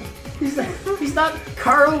 He's not.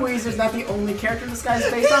 Carl Weezer's not the only character this guy's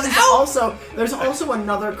based on. There's also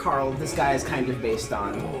another Carl this guy is kind of based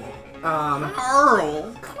on.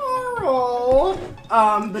 Carl.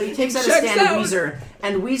 But he takes out a stand Weezer,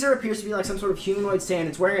 and Weezer appears to be like some sort of humanoid stand.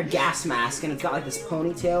 It's wearing a gas mask, and it's got like this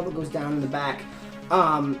ponytail that goes down in the back.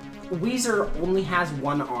 Weezer only has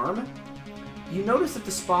one arm. You notice at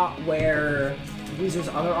the spot where Weezer's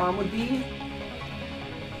other arm would be.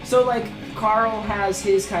 So like Carl has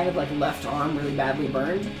his kind of like left arm really badly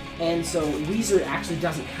burned, and so Weezer actually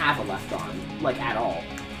doesn't have a left arm like at all.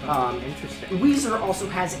 Interesting. Weezer also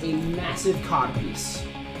has a massive cod piece.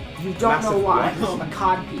 You don't know why. A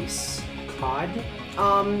cod piece. Cod?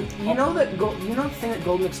 You know that you know the thing that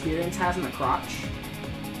Golden Experience has in the crotch?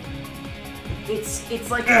 It's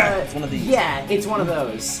like a It's one of these. Yeah, it's one of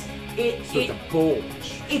those. It's a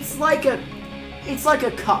bulge. It's like a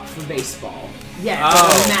cup for baseball. Yeah, Oh,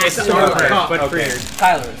 it's a It's massive a Okay, cup, but but for for your-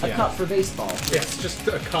 Tyler. a cup for baseball. It's just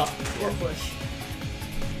a cup.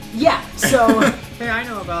 Yeah, so Hey, I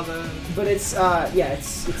know about the. but it's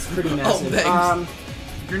it's pretty massive. thanks.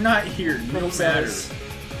 You're not here. You know It better. says,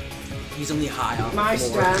 He's only high on my the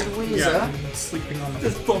floor. stand Weezer. Yeah, I'm sleeping on the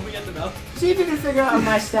Just foaming at the mouth. See if you can figure out what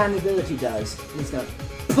my stand ability does. He's gonna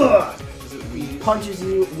Puh! Does it read? Punches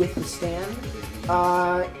you with the stand.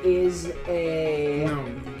 Is a No,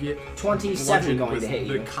 you get 27 going with to hit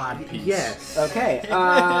the you. cod piece. Yes. Okay.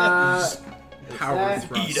 Power that-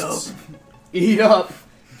 thrusts. Eat up.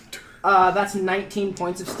 That's 19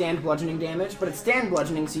 points of stand bludgeoning damage, but it's stand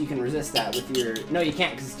bludgeoning, so you can resist that with your. No, you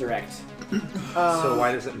can't because it's direct. So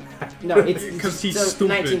why does it matter? No, it's 'Cause he's so stupid.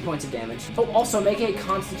 19 points of damage. Oh, also make a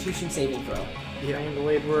Constitution saving throw. And the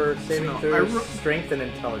way we're saving So, through I wrote- strength and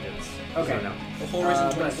intelligence. Okay. So no. The whole reason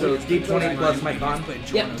Uh, 20 so D20 plus my con?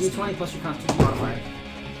 Yep, D20 plus your Constitution modifier.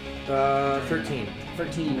 13.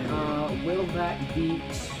 13. Will that beat?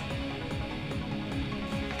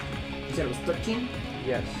 You said it was 13?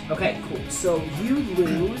 Yes. Okay, cool. So you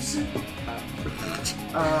lose.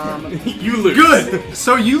 You lose. Good.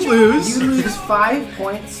 So you lose. You lose 5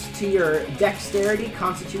 points to your dexterity,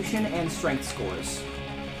 constitution, and strength scores.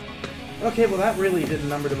 Okay, well that really did a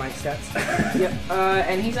number to my stats. Yep.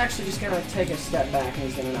 And he's actually just gonna take a step back, and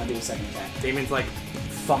he's gonna not do a second attack. Damien's like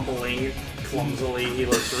fumbling clumsily. He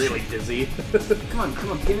looks really dizzy. Come on,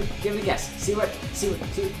 give it a guess. See what,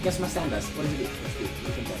 guess what my stand does. What does it do? Let's do.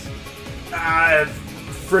 You can guess. Ah, it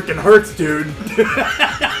frickin' hurts, dude.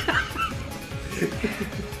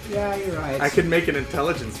 Yeah, you're right. I could make an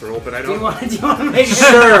intelligence roll, but I Do you don't. want to make it?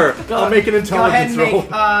 Sure, Go I'll on. make an Go ahead intelligence and make. roll.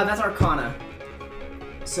 That's Arcana.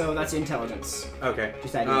 So that's intelligence. Okay.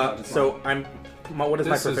 Just add intelligence So what does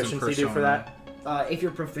my This isn't proficiency do for that? If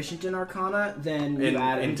you're proficient in Arcana, then you In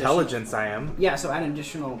add an intelligence, I am. Yeah, so add an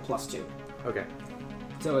additional +2. Okay.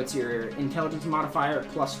 So it's your intelligence modifier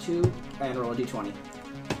 +2, and roll a d20.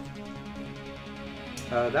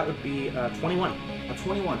 That would be 21. A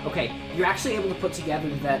 21. Okay, you're actually able to put together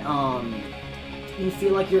that you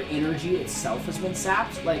feel like your energy itself has been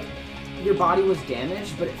sapped. Like your body was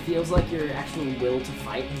damaged, but it feels like your actual will to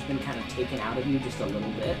fight has been kind of taken out of you just a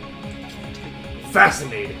little bit.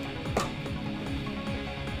 Fascinating.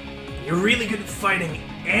 You're really good at fighting,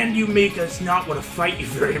 and you make us not want to fight you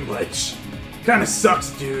very much. Kinda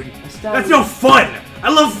sucks, dude. That's no fun! I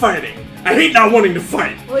love fighting! I hate not wanting to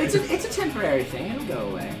fight! Well, it's a temporary thing. It'll go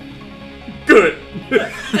away. Good!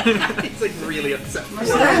 He's like really upset for My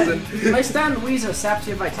some stand, reason. my stand Weezer sapped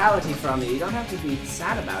your vitality from you. You don't have to be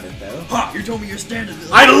sad about it, though. Ha! You told me your standard.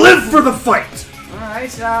 I live for the fight!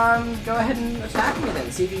 Alright, go ahead and attack me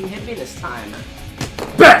then. See if you can hit me this time.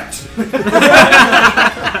 Bet!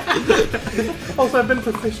 Also, I've been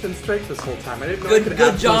proficient in strength this whole time. I didn't know I could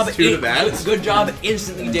Good add job. +2 to that. Good job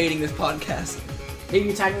instantly dating this podcast. Are you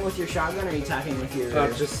attacking with your shotgun, or are you attacking with your...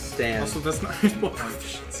 Just stand. Also, that's not what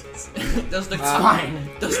proficiencies. Does the It's fine.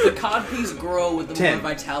 does the cod piece grow with the 10.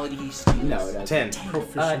 more vitality he steals? No, it doesn't.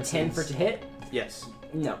 10. 10 for to hit? Yes.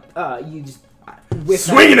 No. You just... whip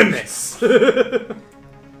Swing and a that. miss!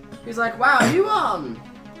 He's like, wow,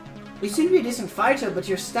 you seem to be a decent fighter, but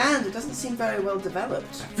your stand, it doesn't seem very well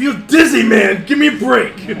developed. Feel dizzy, man! Give me a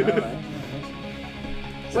break!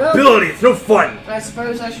 Well, Ability, it's no fun! I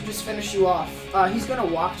suppose I should just finish you off. He's gonna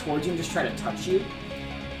walk towards you and just try to touch you.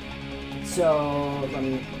 So, let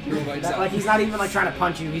me... he's not even, like, trying to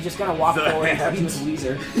punch you. He's just gonna walk The forward and touch you hands. with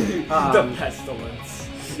Weezer. The pestilence.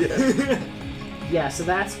 Yeah, so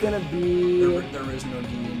that's gonna be There is no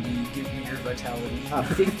D&D. Give me your vitality.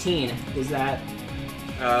 15. Is that?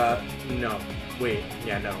 No. Wait.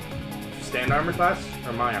 Yeah, no. Stand armor class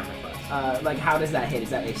or my armor class? Like, how does that hit? Is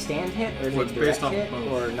that a stand hit, or is Well, it it's a direct based off hit,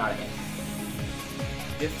 both. or not a hit?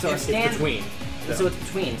 If, So a if, stand. Between. So it's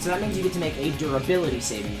between. So that means you get to make a durability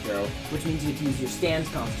saving throw, which means you get to use your stand's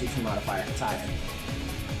Constitution modifier. It's higher.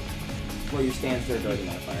 Or your stand's durability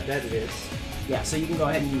modifier. That it is. Yeah. So you can go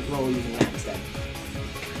ahead and roll using that instead.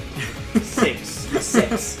 6.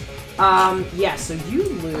 6. Yeah. So you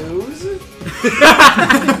lose.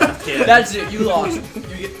 Yeah. that's it. You lost.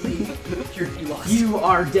 You lost. You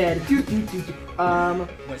are dead.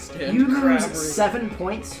 My stand You crab lose 7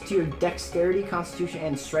 points to your dexterity, constitution,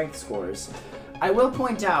 and strength scores. I will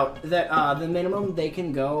point out that the minimum they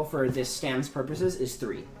can go for this stand's purposes is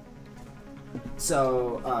 3.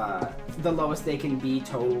 So the lowest they can be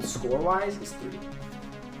total score-wise is 3.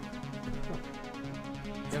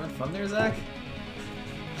 You having fun there, Zach?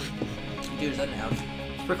 Dude, is that an ouch?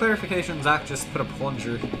 For clarification, Zach just put a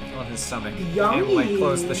plunger on his stomach Yummy. and like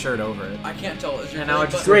closed the shirt over it. I can't tell. Is your And now belly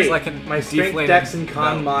it just button- looks like a My strength, deflated dex, and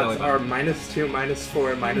con belly mods button. are -2,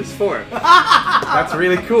 -4, -4. That's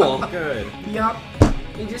really cool. Good. Yup.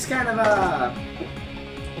 He just kind of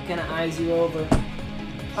eyes you over.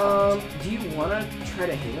 Do you want to try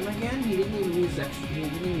to hit him again? He didn't even use He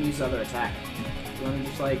didn't even use other attack. You want to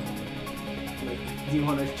just like, do you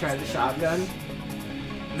want to try the shotgun?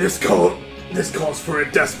 This calls for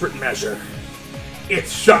a desperate measure.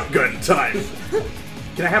 It's shotgun time.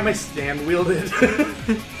 Can I have my stand wielded?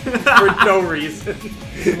 For no reason.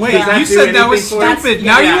 Wait, Does that you do said that was anything for it? stupid.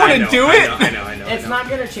 Now you want to do it? I know. It's not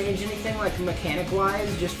gonna change anything like mechanic-wise,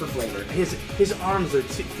 just for flavor. His arms are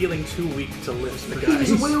feeling too weak to lift the guys.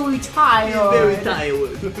 He's really tired. Very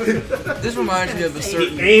tired. This reminds me of a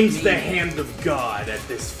certain. He aims the hand of God at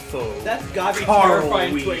this foe. That's gotta be Carl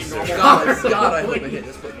terrifying to a Weezer. normal God, I hope I hit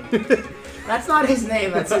this button. That's not his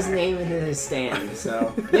name. That's his name in his stand.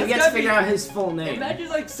 So you That's get to gotta figure be- out his full name. Imagine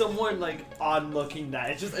like someone like odd looking that.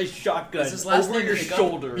 It's just a shotgun Is his last over name your Hiccup?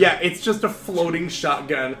 shoulder. Yeah, it's just a floating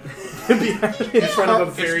shotgun in front of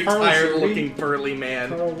a very Carl tired-looking burly man.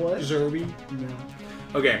 Carl what? Zerby. No.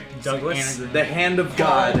 Okay, Douglas. the hand of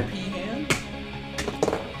God. God. P hand?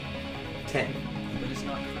 10. But it's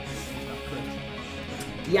not correct.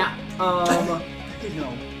 Yeah. No.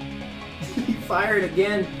 You fired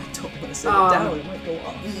again. I don't want to set it down. It might go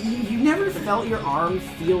up. You never felt your arm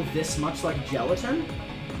feel this much like gelatin?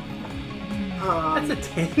 That's a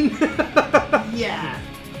 10. Yeah.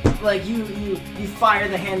 Like you fire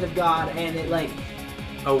the hand of God and it like.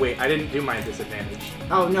 Oh wait, I didn't do my disadvantage.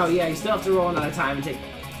 Oh no, yeah, you still have to roll another time and take.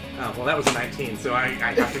 Oh well, that was a 19, so I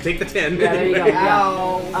have to take the 10. Yeah, there you go.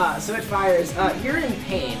 Ow. Yeah. So it fires. You're in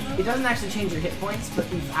pain. It doesn't actually change your hit points, but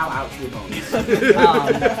out to your bones.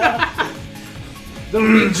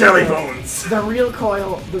 Jelly bones. The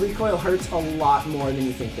recoil hurts a lot more than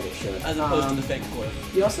you think that it should. As opposed to the fake coil.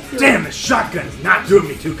 You also feel. Damn, the shotgun's not doing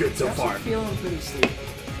me too good so You're also far. feeling pretty sleepy.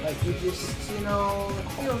 Like you just, it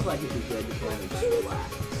feels like it'd be good to kind of just relax.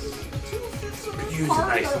 Could use a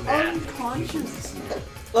nice nap. Unconscious.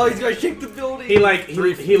 Oh, he's gonna shake the building.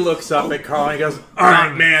 He looks up at Carl and he goes,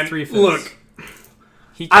 "Alright, man, 3/5. look,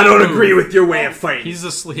 He I can't don't move. agree with your way of fighting. He's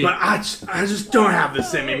asleep. But I just don't have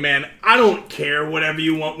this in me, man. I don't care whatever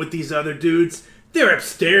you want with these other dudes. They're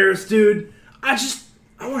upstairs, dude. I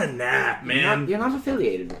want a nap, man. You're not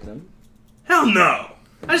affiliated with them. Hell no.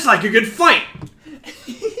 I just like a good fight.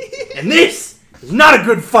 And this is not a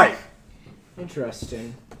good fight.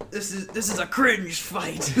 Interesting. This is a cringe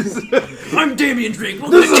fight. I'm Damian Drake.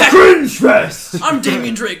 Welcome This to is a Kegger. cringe fest. I'm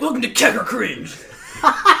Damian Drake. Welcome to Kegger Cringe.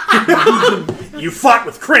 You fought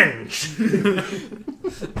with cringe.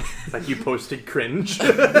 It's like you posted cringe.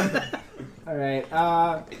 All right.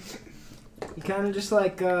 He kind of just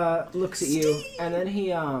like looks at you, and then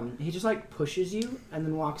he just like pushes you, and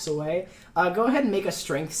then walks away. Go ahead and make a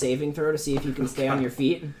strength saving throw to see if you can stay on your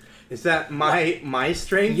feet. Is that my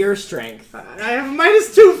strength? Your strength. I have a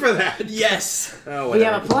 -2 for that. Yes. Oh, Well, you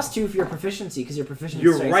whatever. have a +2 for your proficiency because your proficiency.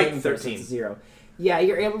 You're strength right, saving throw is 13. 0. Yeah,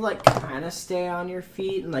 you're able to like kind of stay on your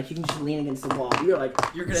feet, and like you can just lean against the wall. You're like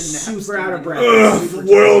You're gonna nap super out of breath. Ugh, super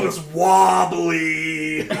the world is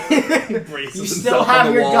wobbly. Braces You himself still on have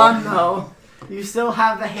the your wall. gun though. You still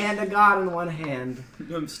have the hand of God in one hand.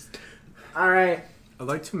 All right. I'd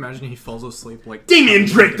like to imagine he falls asleep like Damian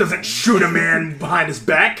Drake doesn't shoot a man behind his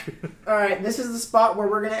back. All right. This is the spot where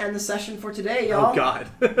we're gonna end the session for today, y'all. Oh God.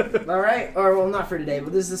 All right, or well, not for today,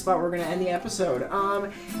 but this is the spot we're going to end the episode.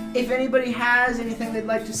 If anybody has anything they'd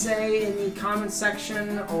like to say in the comment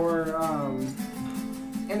section or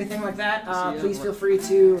anything like that, please feel free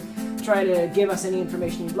to try to give us any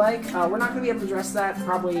information you'd like. We're not going to be able to address that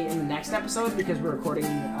probably in the next episode because we're recording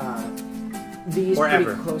these pretty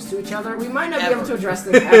close to each other. We might not be able to address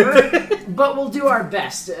them ever, but we'll do our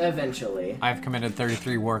best eventually. I've committed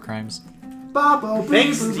 33 war crimes.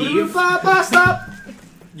 Thanks, Steve. Stop!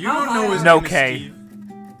 You don't know his No name is K. Steve.